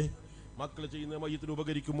ചെയ്യുന്നതല്ലേ? മക്കൾ ചെയ്യുന്ന മയ്യത്തിന്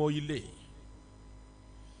ഉപകരിക്കുമോ? ഇല്ലേ?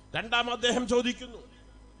 രണ്ടാം അദ്ദേഹം ചോദിക്കുന്നു,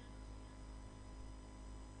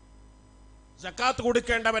 സക്കാത്ത്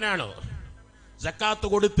കൊടുക്കേണ്ടവനാണ്, സക്കാത്ത്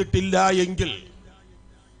കൊടുത്തിട്ടില്ല എങ്കിൽ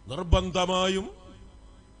നിർബന്ധമായും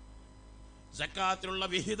സക്കാത്തിലുള്ള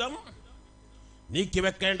വിഹിതം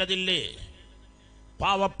നീക്കിവെക്കേണ്ടതില്ലേ?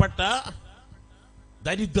 പാവപ്പെട്ട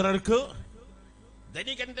ദരിദ്രർക്ക്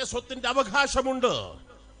ധനികന്റെ സ്വത്തിന്റെ അവകാശമുണ്ട്.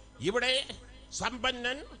 ഇവിടെ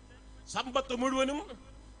സമ്പന്നൻ സമ്പത്ത് മുഴുവനും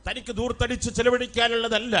തനിക്ക് ദൂർത്തടിച്ച്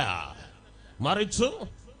ചെലവഴിക്കാനുള്ളതല്ല, മറിച്ച്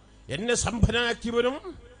എന്നെ സമ്പന്നനാക്കിയവനും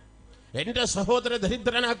എന്റെ സഹോദര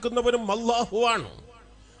ദരിദ്രനാക്കുന്നവനും അല്ലാഹുവാണ്.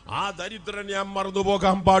 ആ ദരിദ്രൻ ഞാൻ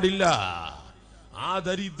മറന്നുപോകാൻ പാടില്ല. ആ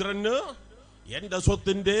ദരിദ്രന് എന്റെ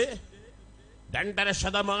സ്വത്തിന്റെ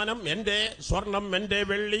 2.5%, എന്റെ സ്വർണം, എന്റെ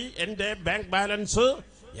വെള്ളി, എന്റെ ബാങ്ക് ബാലൻസ്,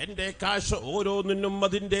 എന്റെ കാശ് ഓരോന്നിനും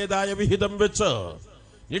അതിൻ്റെതായ വിഹിതം വെച്ച്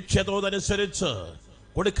നിക്ഷേപത്തോടനുസരിച്ച്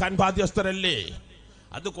കൊടുക്കാൻ ബാധ്യസ്ഥരല്ലേ?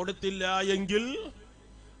 അത് കൊടുത്തില്ല എങ്കിൽ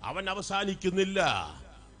അവൻ അവസാനിക്കുന്നില്ല.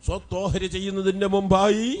 സ്വത്തോഹരി ചെയ്യുന്നതിന്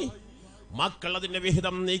മുമ്പായി മക്കൾ അതിന്റെ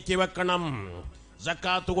വിഹിതം നീക്കി വെക്കണം,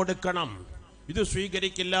 സക്കാത്ത് കൊടുക്കണം. ഇത്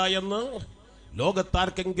സ്വീകരിക്കില്ല എന്ന്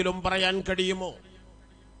ലോകത്താർക്കെങ്കിലും പറയാൻ കഴിയുമോ?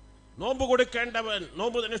 നോമ്പ് കൊടുക്കേണ്ടവൻ,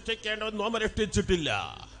 നോമ്പ് അനുഷ്ഠിക്കേണ്ടവൻ നോമ്പ് അനുഷ്ഠിച്ചിട്ടില്ല,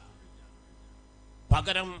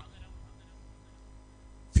 പകരം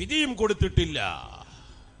ഫിദിയും കൊടുത്തിട്ടില്ല.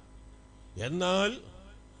 എന്നാൽ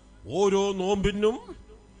ഓരോ നോമ്പിനും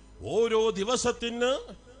ഓരോ ദിവസത്തിന്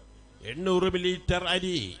 800 മില്ലിലിറ്റർ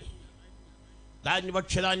അരി,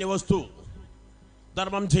 ഭക്ഷ്യധാന്യ വസ്തു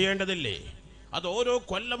ധർമ്മം ചെയ്യേണ്ടതില്ലേ? അത് ഓരോ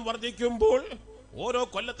കൊല്ലം വർദ്ധിക്കുമ്പോൾ ഓരോ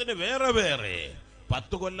കൊല്ലത്തിന് വേറെ വേറെ.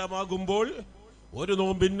 10 കൊല്ലമാകുമ്പോൾ ഒരു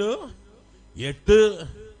നോമ്പിന് 8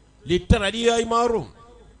 ലിറ്റർ അരിയായി മാറും.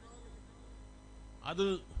 അത്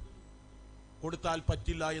കൊടുത്താൽ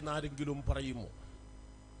പറ്റില്ല എന്ന് ആരെങ്കിലും പറയുമോ?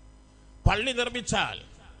 പള്ളി നിർമ്മിച്ചാൽ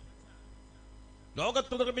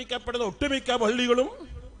ലോകത്ത് നിർമ്മിക്കപ്പെടുന്ന ഒട്ടുമിക്ക പള്ളികളും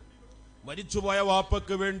മരിച്ചുപോയ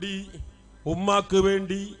വാപ്പക്ക് വേണ്ടി, ഉമ്മാക്ക്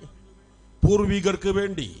വേണ്ടി, പൂർവികർക്ക്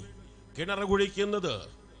വേണ്ടി കിണർ കുഴിക്കുന്നത്.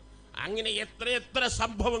 അങ്ങനെ എത്രയെത്ര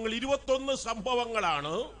സംഭവങ്ങൾ, 21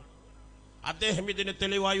 സംഭവങ്ങളാണ് അദ്ദേഹം ഇതിന്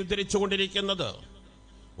തെളിവായി ഉദ്ധരിച്ചുകൊണ്ടിരിക്കുന്നത്.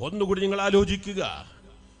 ഒന്നുകൂടി നിങ്ങൾ ആലോചിക്കുക.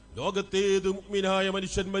 ലോകത്തേത് മുഅ്മിനായ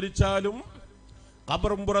മനുഷ്യൻ മരിച്ചാലും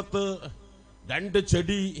ഖബറും പുറത്ത് 2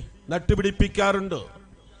 ചെടി നട്ടുപിടിപ്പിക്കാറുണ്ട്.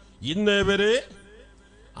 ഇന്നേ വരെ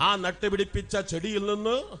ആ നട്ടുപിടിപ്പിച്ച ചെടിയിൽ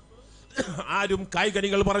നിന്ന് ആരും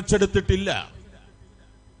കായ്കനികൾ പറിച്ചെടുത്തിട്ടില്ല,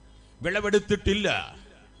 വിളവെടുത്തിട്ടില്ല.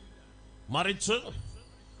 മറിച്ച്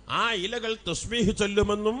ആ ഇലകൾ തസ്ബീഹ്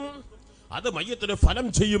ചൊല്ലുമെന്നും അത് മയ്യത്തിന് ഫലം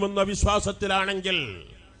ചെയ്യുമെന്ന വിശ്വാസത്തിലാണെങ്കിൽ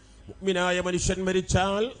മുഅ്മിനായ മനുഷ്യൻ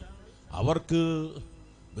മരിച്ചാൽ അവർക്ക്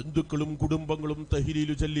ബന്ധുക്കളും കുടുംബങ്ങളും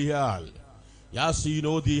തഹ്ലീൽ ചൊല്ലിയാൽ, യാസീൻ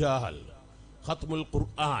ഓതിയാൽ, ഖത്മുൽ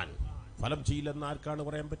ഖുർആൻ ഫലം ചെയ്യില്ലെന്ന് ആർക്കാണ്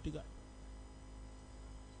പറയാൻ പറ്റുക?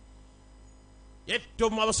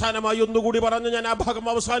 ഏറ്റവും അവസാനമായി ഒന്നുകൂടി പറഞ്ഞ് ഞാൻ ആ ഭാഗം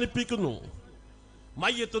അവസാനിപ്പിക്കുന്നു.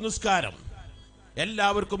 മയ്യത്ത് നിസ്കാരം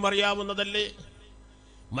എല്ലാവർക്കും അറിയാവുന്നതല്ലേ?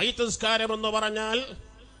 മയ്യത്ത് നിസ്കാരം എന്ന് പറഞ്ഞാൽ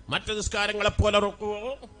മറ്റു നിസ്കാരങ്ങളെ പോലെ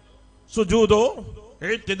റുക്കുവോ സുജൂദോ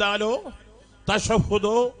ഇഅ്തിദാലോ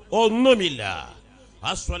തശഹുദോ ഒന്നുമില്ല.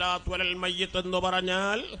 അസ്സലാത്തു അലൽ മയ്യിത്ത് എന്ന്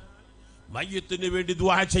പറഞ്ഞാൽ മയ്യത്തിന് വേണ്ടി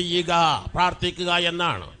ദുആ ചെയ്യുക, പ്രാർത്ഥിക്കുക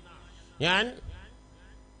എന്നാണ്. ഞാൻ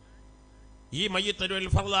ഈ മയ്യത്തിന് വേണ്ടി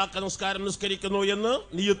ഫർളാക്ക നിസ്കാരം നിസ്കരിക്കുന്നു എന്ന്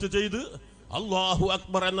നിയത്ത് ചെയ്ത് അല്ലാഹു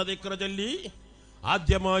അക്ബർ എന്ന ദിക്ർ ചൊല്ലി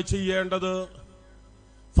ആദ്യമായി ചെയ്യേണ്ടത്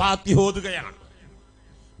ഫാത്തിഹ ഓതുകയാണ്.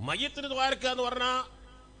 മയ്യത്തിന് ദ്വാരക്കുക എന്ന് പറഞ്ഞാൽ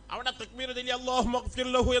അവിടെ തക്ബീർ ചൊല്ലി അല്ലാഹുമ്മ ഗ്ഫിർ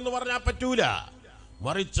ലഹു എന്ന് പറഞ്ഞാൽ പറ്റൂല.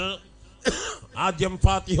 മറിച്ച് ആദ്യം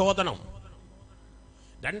ഫാത്തിഹ ഓതണം.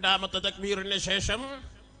 രണ്ടാമത്തെ തക്ബീറിന് ശേഷം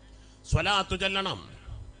സ്വലാത്ത് ചൊല്ലണം.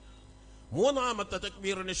 മൂന്നാമത്തെ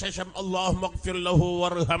തക്ബീറിന് ശേഷം അല്ലാഹുമ്മ ഗ്ഫിർ ലഹു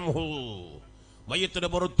വർഹംഹു, മയ്യത്തിന്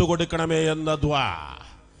പുറത്തു കൊടുക്കണമേ എന്ന ദുആ.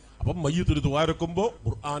 അപ്പം മയ്യത്തിന് ദ്വാരക്കുമ്പോൾ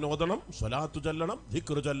ഖുർആൻ ഓതണം, സ്വലാത്ത് ചൊല്ലണം,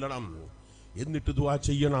 ദിക്ർ ചൊല്ലണം, എന്നിട്ട് ദുആ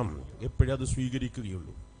ചെയ്യണം. എപ്പോഴേ അത്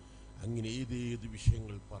സ്വീകരിക്കുകയുള്ളൂ. അങ്ങനെ ഏതേത്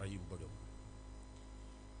വിഷയങ്ങൾ പറയുമ്പോഴും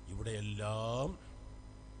ഇവിടെയെല്ലാം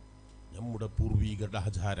നമ്മുടെ പൂർവികരുടെ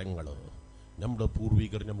ആചാരങ്ങൾ, നമ്മുടെ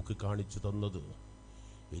പൂർവികർ നമുക്ക് കാണിച്ചു തന്നത്.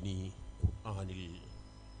 ഇനി ഖുർആനിൽ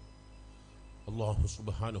അല്ലാഹു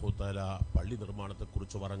സുബ്ഹാനഹു തആല പള്ളി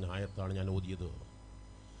നിർമ്മാണത്തെക്കുറിച്ച് പറഞ്ഞ ആയത്താണ് ഞാൻ ഓതിയത്.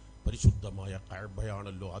 പരിശുദ്ധമായ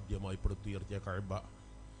കഅബയാണല്ലോ ആദ്യമായി പടുത്തുയർത്തിയ കഅബ.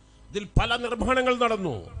 ഇതിൽ പല നിർമ്മാണങ്ങൾ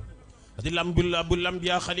നടന്നു. അതിൽ അബുൽ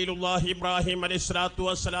അംബിയ ഖലീലുല്ലാഹി ഇബ്രാഹിം അലൈഹിസ്സലാത്തു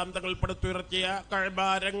വസ്സലാം തങ്ങൾ പടുത്തുയർത്തിയ കഅബ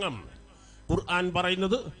രംഗം ഖുർആൻ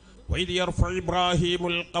പറയുന്നത് വഇദ് യർഫഉ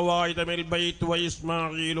ഇബ്രാഹിമുൽ ഖവായിദ മിനൽ ബൈത്ത്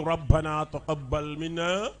വഇസ്മാഈലു റബ്ബനാ തഖബ്ബൽ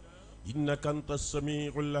മിന്നാ ഇന്നക അൻതസ്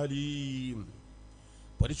സമീഉൽ അലീം.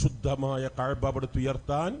 പരിശുദ്ധമായ കഅബ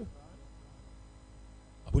പടുത്തുയർത്താൻ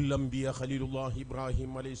അബുൽ അംബിയ ഖലീലുല്ലാഹി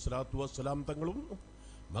ഇബ്രാഹിം അലൈഹിസ്സലാത്തു വസ്സലാം തങ്ങളും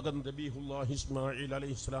മകൻ നബിയുല്ലാഹി ഇസ്മാഈൽ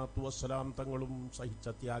അലൈഹിസ്സലാത്തു വസ്സലാം തങ്ങളും സഹിച്ച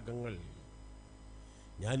ത്യാഗങ്ങൾ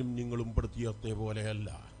ഞാനും നിങ്ങളും പടുത്തുയർത്തിയ പോലെയല്ല.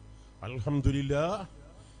 അൽഹംദുലില്ലാഹ്,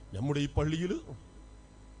 നമ്മുടെ ഈ പള്ളിയിൽ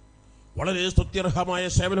വളരെ സ്തുത്യർഹമായ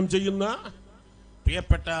സേവനം ചെയ്യുന്ന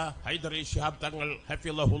പ്രിയപ്പെട്ട ഹൈദറി ശിഹാബ് തങ്ങൾ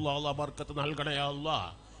ഹഫിളഹുല്ലാഹ് ബർക്കത്ത് നൽകണേ അല്ലാഹ്.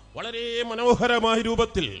 വളരെ മനോഹരമായ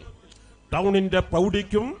രൂപത്തിൽ ടൗണിന്റെ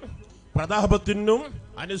പ്രൗഢിക്കും പ്രതാപത്തിനും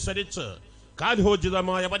അനുസരിച്ച്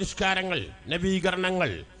കാലോചിതമായ പരിഷ്കാരങ്ങൾ,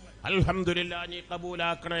 നവീകരണങ്ങൾ അൽഹംദുലില്ലാഹ് നീ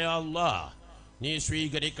കബൂലാക്കണേ അല്ലാഹ്, നീ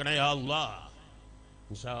സ്വീകരിക്കണേ അല്ലാഹ്.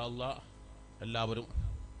 ഇൻഷാ അല്ലാഹ് എല്ലാവരും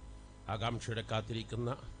ആകാംക്ഷയുടെ കാത്തിരിക്കുന്ന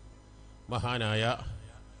മഹാനായ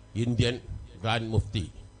ഇന്ത്യൻ ഗ്രാൻഡ് മുഫ്തി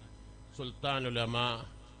സുൽത്താനുലമ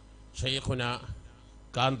ഷെയ്ഖുന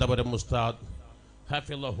കാന്തപുരം ഉസ്താദ്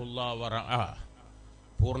ഹഫിളഹുല്ലാഹ് വറഅ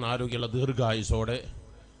പൂർണ്ണാരോഗ്യമുള്ള ദീർഘായുസോടെ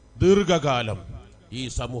ദീർഘകാലം ഈ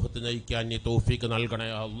സമൂഹത്തെ നയിക്കാൻ നീ തൗഫീഖ് നൽകണേ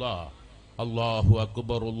അല്ലാഹ്. അല്ലാഹു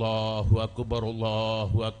അക്ബർ, അല്ലാഹു അക്ബർ,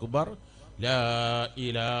 അല്ലാഹു അക്ബർ, ലാ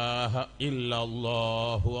ഇലാഹ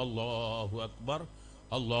ഇല്ലല്ലാഹു, അല്ലാഹു അക്ബർ,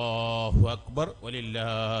 അല്ലാഹു അക്ബർ,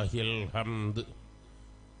 വലില്ലാഹിൽ ഹംദ്.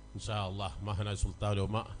 ഇൻഷാ അല്ലാഹ് മഹാനായ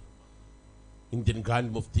സുൽത്താനുലമ ഇന്ത്യൻ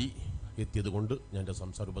ഗ്രാൻഡ് മുഫ്തി എത്തിയത് കൊണ്ട് ഞാൻ എൻ്റെ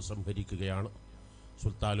സംസാരം ഉപസംഹരിക്കുകയാണ്.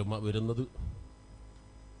 സുൽത്താനുലമ വരുന്നത്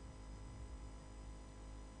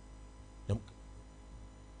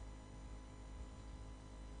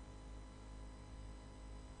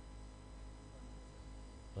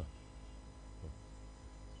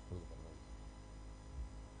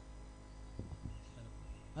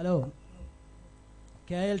hello,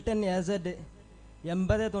 KL10 AZ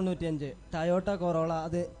 8095 Toyota corolla,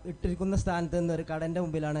 അത് ഇട്ടിരിക്കുന്ന സ്ഥാനത്ത് നിന്ന് ഒരു കടൻ്റെ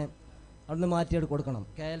മുമ്പിലാണ്, അവിടുന്ന് മാറ്റിയെടുത്ത് കൊടുക്കണം.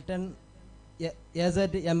 KL10 AZ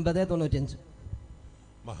 8095.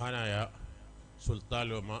 മഹാനായ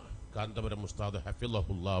സുൽത്താനുലമ കാന്തപുരം ഉസ്താദ്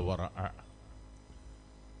ഹഫിളഹുല്ലാഹ് വറഅ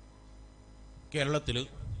കേരളത്തിൽ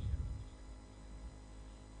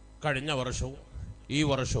കഴിഞ്ഞ വർഷവും ഈ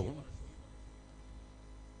വർഷവും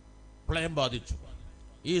പ്രളയം ബാധിച്ചു.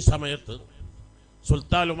 ഈ സമയത്ത്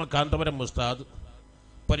സുൽത്താനുലമ കാന്തപുരം ഉസ്താദ്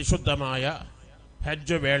പരിശുദ്ധമായ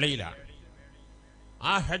ഹജ്ജ് വേളയിലാണ്.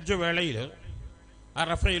 ആ ഹജ്ജ് വേളയിൽ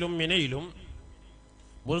അറഫയിലും മിനയിലും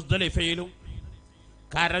മുസ്ദലിഫയിലും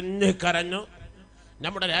കരഞ്ഞ്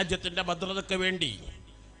നമ്മുടെ രാജ്യത്തിൻ്റെ ഭദ്രതയ്ക്ക് വേണ്ടി,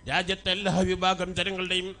 രാജ്യത്തെ എല്ലാ വിഭാഗം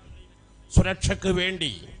ജനങ്ങളുടെയും സുരക്ഷയ്ക്ക്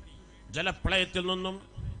വേണ്ടി, ജലപ്രളയത്തിൽ നിന്നും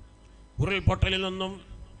ഉരുൾപൊട്ടലിൽ നിന്നും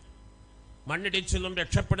മണ്ണിടിച്ചിൽ നിന്നും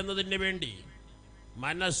രക്ഷപ്പെടുന്നതിന് വേണ്ടി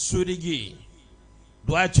മനസ്സുരുകി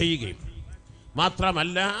ദുആ ചെയ്യുകയും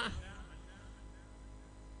മാത്രമല്ല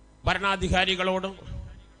ഭരണാധികാരികളോട്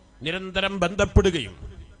നിരന്തരം ബന്ധപ്പെടുകയും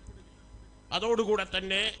അതോടുകൂടെ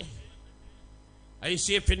തന്നെ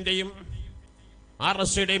ICFിൻ്റെയും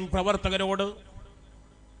RSCയുടെയും പ്രവർത്തകരോട്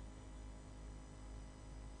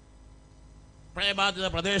പ്രളയബാധിത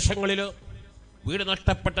പ്രദേശങ്ങളിൽ വീട്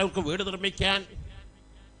നഷ്ടപ്പെട്ടവർക്ക് വീട് നിർമ്മിക്കാൻ,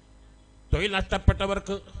 തൊഴിൽ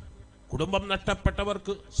നഷ്ടപ്പെട്ടവർക്ക്, കുടുംബം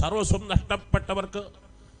നഷ്ടപ്പെട്ടവർക്ക്, സർവസ്വം നഷ്ടപ്പെട്ടവർക്ക്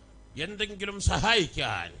എന്തെങ്കിലും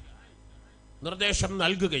സഹായിക്കാൻ നിർദ്ദേശം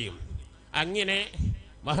നൽകുകയും അങ്ങനെ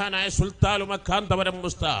മഹാനായ സുൽത്താനുലമ കാന്തപുരം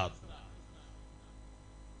ഉസ്താദ്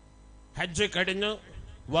ഹജ്ജ് കഴിഞ്ഞ്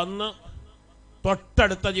വന്ന്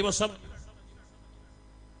തൊട്ടടുത്ത ദിവസം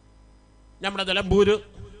നമ്മുടെ നിലമ്പൂര്,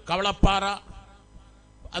 കവളപ്പാറ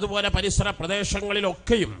അതുപോലെ പരിസര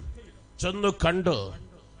പ്രദേശങ്ങളിലൊക്കെയും ചെന്ന് കണ്ട്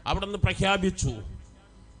അവിടുന്ന് പ്രഖ്യാപിച്ചു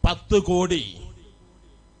 10 കോടി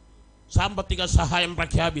സാമ്പത്തിക സഹായം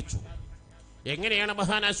പ്രഖ്യാപിച്ചു. എങ്ങനെയാണ്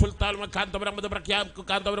മഹാനായ സുൽത്താനുലമ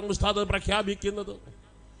കാന്തപുരം ഉസ്താദ് പ്രഖ്യാപിക്കുന്നത്?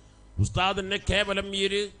 ഉസ്താദിന് കേവലം ഈ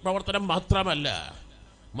ഒരു പ്രവർത്തനം മാത്രമല്ല,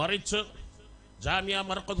 മറിച്ച് ജാമിയ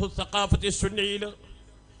മർക്കസു സഖാഫത്തി സുന്നയിൽ,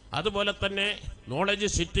 അതുപോലെ തന്നെ നോളജ്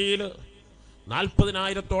സിറ്റിയിൽ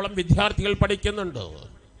 40,000-ഓളം വിദ്യാർത്ഥികൾ പഠിക്കുന്നുണ്ട്.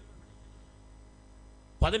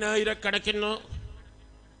 10,000-കണക്കിന്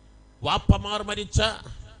വാപ്പമാർ മരിച്ച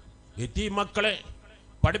യതീം മക്കളെ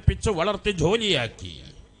പഠിപ്പിച്ച് വളർത്തി ജോലിയാക്കി.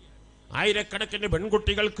 1000-കണക്കിന്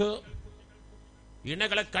പെൺകുട്ടികൾക്ക്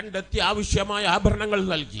ഇണകളെ കണ്ടെത്തി ആവശ്യമായ ആഭരണങ്ങൾ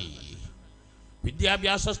നൽകി.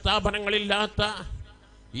 വിദ്യാഭ്യാസ സ്ഥാപനങ്ങളില്ലാത്ത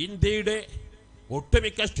ഇന്ത്യയുടെ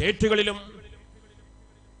ഒട്ടുമിക്ക സ്റ്റേറ്റുകളിലും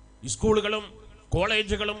സ്കൂളുകളും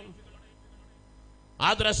കോളേജുകളും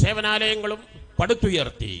ആതുര സേവനാലയങ്ങളും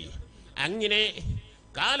പടുത്തുയർത്തി. അങ്ങനെ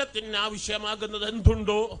കാലത്തിന് ആവശ്യമാകുന്നത്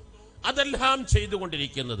എന്തുണ്ടോ അതെല്ലാം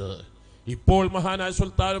ചെയ്തുകൊണ്ടിരിക്കുന്നത്. ഇപ്പോൾ മഹാനായ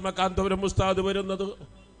സുൽത്താനുലമ കാന്തപുരം ഉസ്താദ് വരുന്നത്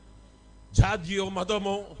ജാതിയോ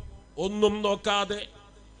മതമോ ഒന്നും നോക്കാതെ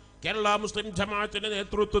കേരള മുസ്ലിം ജമാഅത്തിന്റെ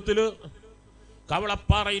നേതൃത്വത്തിൽ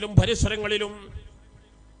കവളപ്പാറയിലും പരിസരങ്ങളിലും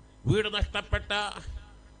വീട് നഷ്ടപ്പെട്ട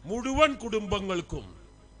മുഴുവൻ കുടുംബങ്ങൾക്കും,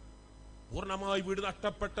 പൂർണ്ണമായി വീട്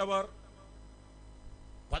നഷ്ടപ്പെട്ടവർ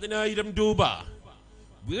 10,000 രൂപ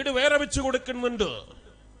വീട് വേറെ വെച്ച് കൊടുക്കുന്നുണ്ട്.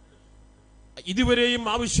 ഇതുവരെയും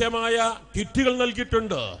ആവശ്യമായ കിറ്റുകൾ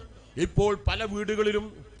നൽകിയിട്ടുണ്ട്. ഇപ്പോൾ പല വീടുകളിലും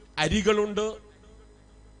അരികളുണ്ട്,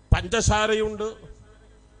 പഞ്ചസാരയുണ്ട്,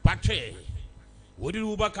 പക്ഷേ 1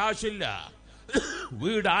 രൂപ കാശില്ല,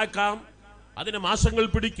 വീടാക്കാം, അതിന് മാസങ്ങൾ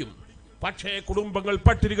പിടിക്കും. പക്ഷേ കുടുംബങ്ങൾ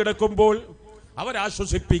പട്ടിണി കിടക്കുമ്പോൾ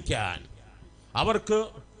അവരാശ്വസിപ്പിക്കാൻ അവർക്ക്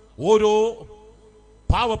ഓരോ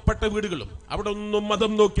പാവപ്പെട്ട വീടുകളും, അവിടെ ഒന്നും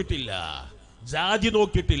മതം നോക്കിയിട്ടില്ല, ജാതി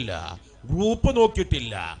നോക്കിയിട്ടില്ല, ഗ്രൂപ്പ്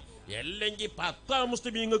നോക്കിയിട്ടില്ല. അല്ലെങ്കിൽ 10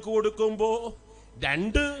 മുസ്ലിമീങ്ങൾക്ക് കൊടുക്കുമ്പോൾ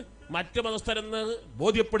 2 മറ്റ് മതസ്ഥരെന്ന്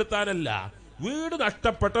ബോധ്യപ്പെടുത്താനല്ല, വീട്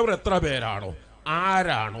നഷ്ടപ്പെട്ടവർ എത്ര പേരാണോ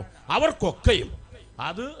ആരാണോ അവർക്കൊക്കെയും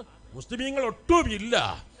അത് മുസ്ലിമീങ്ങൾ ഒട്ടുമില്ല.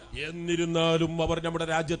 എന്നിരുന്നാലും അവർ നമ്മുടെ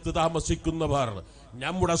രാജ്യത്ത് താമസിക്കുന്നവർ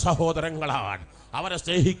നമ്മുടെ സഹോദരങ്ങളാണ്, അവരെ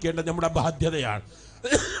സ്നേഹിക്കേണ്ടത് നമ്മുടെ ബാധ്യതയാണ്.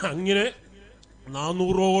 അങ്ങനെ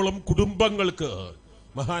 400ഓളം കുടുംബങ്ങൾക്ക്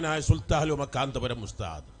മഹാനായ സുൽത്താൻ മക്കാന്തപുരം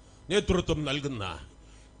ഉസ്താദ് നേതൃത്വം നൽകുന്ന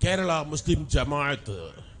കേരള മുസ്ലിം ജമാഅത്ത്,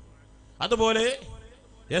 അതുപോലെ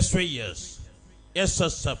SYS,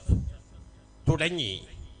 SSF തുടങ്ങി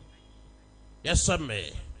SMA,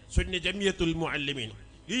 സുന്നി ജമിയത്തുൽ മുഅല്ലിമീൻ,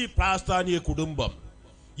 ഈ പ്രാസ്ഥാനിക കുടുംബം,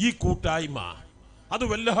 ഈ കൂട്ടായ്മ അത്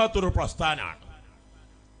വല്ലാത്തൊരു പ്രസ്ഥാനമാണ്.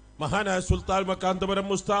 മഹാനായ സുൽത്താൻ മക്കാന്തപുരം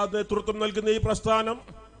ഉസ്താദ് നേതൃത്വം നൽകുന്ന ഈ പ്രസ്ഥാനം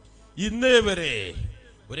ഇന്നേ വരെ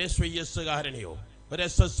ഒരു SYS-കാരനെയോ ഒരു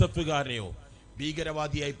SSF-കാരനെയോ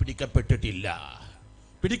ഭീകരവാദിയായി പിടിക്കപ്പെട്ടിട്ടില്ല,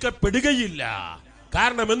 പിടിക്കപ്പെടുകയില്ല.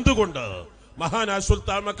 കാരണം എന്തുകൊണ്ട്? മഹാനായ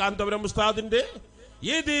സുൽത്താൻ മക്കാന്തപുരം ഉസ്താദിന്റെ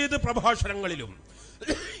ഏതേത് പ്രഭാഷണങ്ങളിലും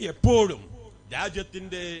എപ്പോഴും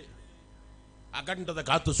രാജ്യത്തിന്റെ അഖണ്ഡത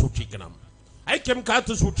കാത്തു സൂക്ഷിക്കണം, ഐക്യം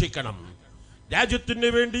കാത്തു സൂക്ഷിക്കണം, രാജ്യത്തിന്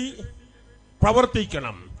വേണ്ടി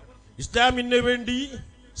പ്രവർത്തിക്കണം, ഇസ്ലാമിന് വേണ്ടി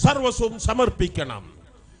സർവസ്വം സമർപ്പിക്കണം,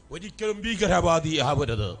 ഒരിക്കലും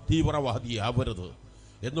ഭീകരവാദിയാവരുത്, തീവ്രവാദിയാവരുത്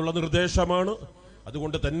എന്നുള്ള നിർദ്ദേശമാണ്.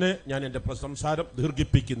 അതുകൊണ്ട് തന്നെ ഞാൻ എൻ്റെ സംസാരം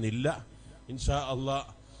ദീർഘിപ്പിക്കുന്നില്ല. ഇൻഷാ അള്ളാഹ്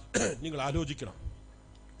നിങ്ങൾ ആലോചിക്കണം,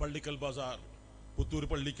 പള്ളിക്കൽ ബസാർ പുത്തൂർ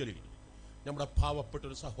പള്ളിക്കലിൽ നമ്മുടെ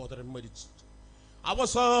പാവപ്പെട്ടൊരു സഹോദരൻ മരിച്ചു.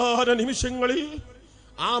 അവസാന നിമിഷങ്ങളിൽ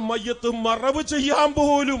ആ മയ്യത്ത് മറവ് ചെയ്യാൻ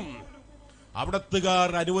പോലും അവിടത്തുകാർ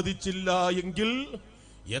അനുവദിച്ചില്ല എങ്കിൽ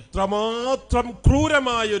എത്രമാത്രം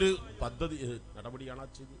ക്രൂരമായൊരു നടപടിയാണ്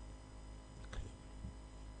ചെയ്തത്.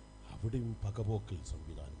 അവിടെയും പകപോക്കൽ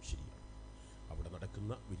സംവിധാനം ശരിയാണ്. അവിടെ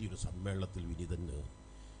നടക്കുന്ന വലിയൊരു സമ്മേളനത്തിൽ വിനീതന്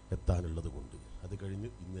എത്താനുള്ളത് കൊണ്ട്, അത് കഴിഞ്ഞ്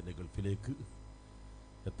ഇന്ന് എൻ്റെ ഗൾഫിലേക്ക്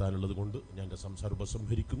എത്താനുള്ളത് കൊണ്ട് ഞാൻ എൻ്റെ സംസാരം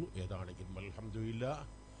ഉപസംഹരിക്കുന്നു. ഏതാണെങ്കിലും അൽഹംദുലില്ലാഹ്,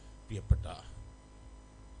 പ്രിയപ്പെട്ട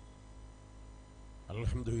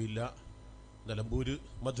അൽഹംദുലില്ലാഹ്, നിലമ്പൂര്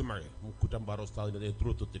മജ്മഅ മുക്കുറ്റമ്പാറ ഉസ്താദിൻ്റെ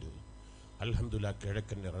നേതൃത്വത്തിൽ അൽഹംദുലില്ലാഹ്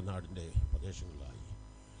കിഴക്കൻ ഇറനാടിൻ്റെ പ്രദേശങ്ങളിലായി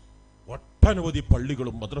ഒട്ടനവധി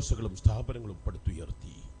പള്ളികളും മദ്രസകളും സ്ഥാപനങ്ങളും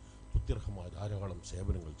പടുത്തുയർത്തി തുത്യർഹമായ ധാരാളം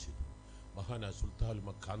സേവനങ്ങൾ ചെയ്തു. മഹാനായ സുൽത്താൻ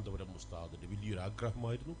മക്കാന്തപുരം ഉസ്താദിൻ്റെ വലിയൊരു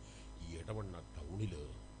ആഗ്രഹമായിരുന്നു ഈ എടവണ്ണ ടൗണിൽ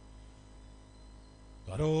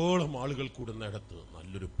ധാരാളം ആളുകൾ കൂടുന്നിടത്ത്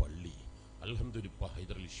നല്ലൊരു പള്ളി. അൽഹംദുലില്ലാഹ്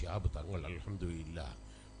ഹൈദരലി ശിഹാബ് തങ്ങൾ അൽഹംദുലില്ലാഹ്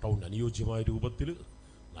ടൗൺ അനുയോജ്യമായ രൂപത്തിൽ,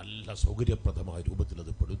 നല്ല സൗകര്യപ്രദമായ രൂപത്തിൽ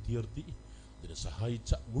അത് പടുത്തുയർത്തി. അതിനെ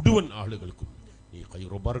സഹായിച്ച മുഴുവൻ ആളുകൾക്കും നീ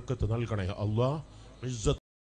ഖൈറു ബർക്കത്ത് നൽകണേ അല്ലാഹ്.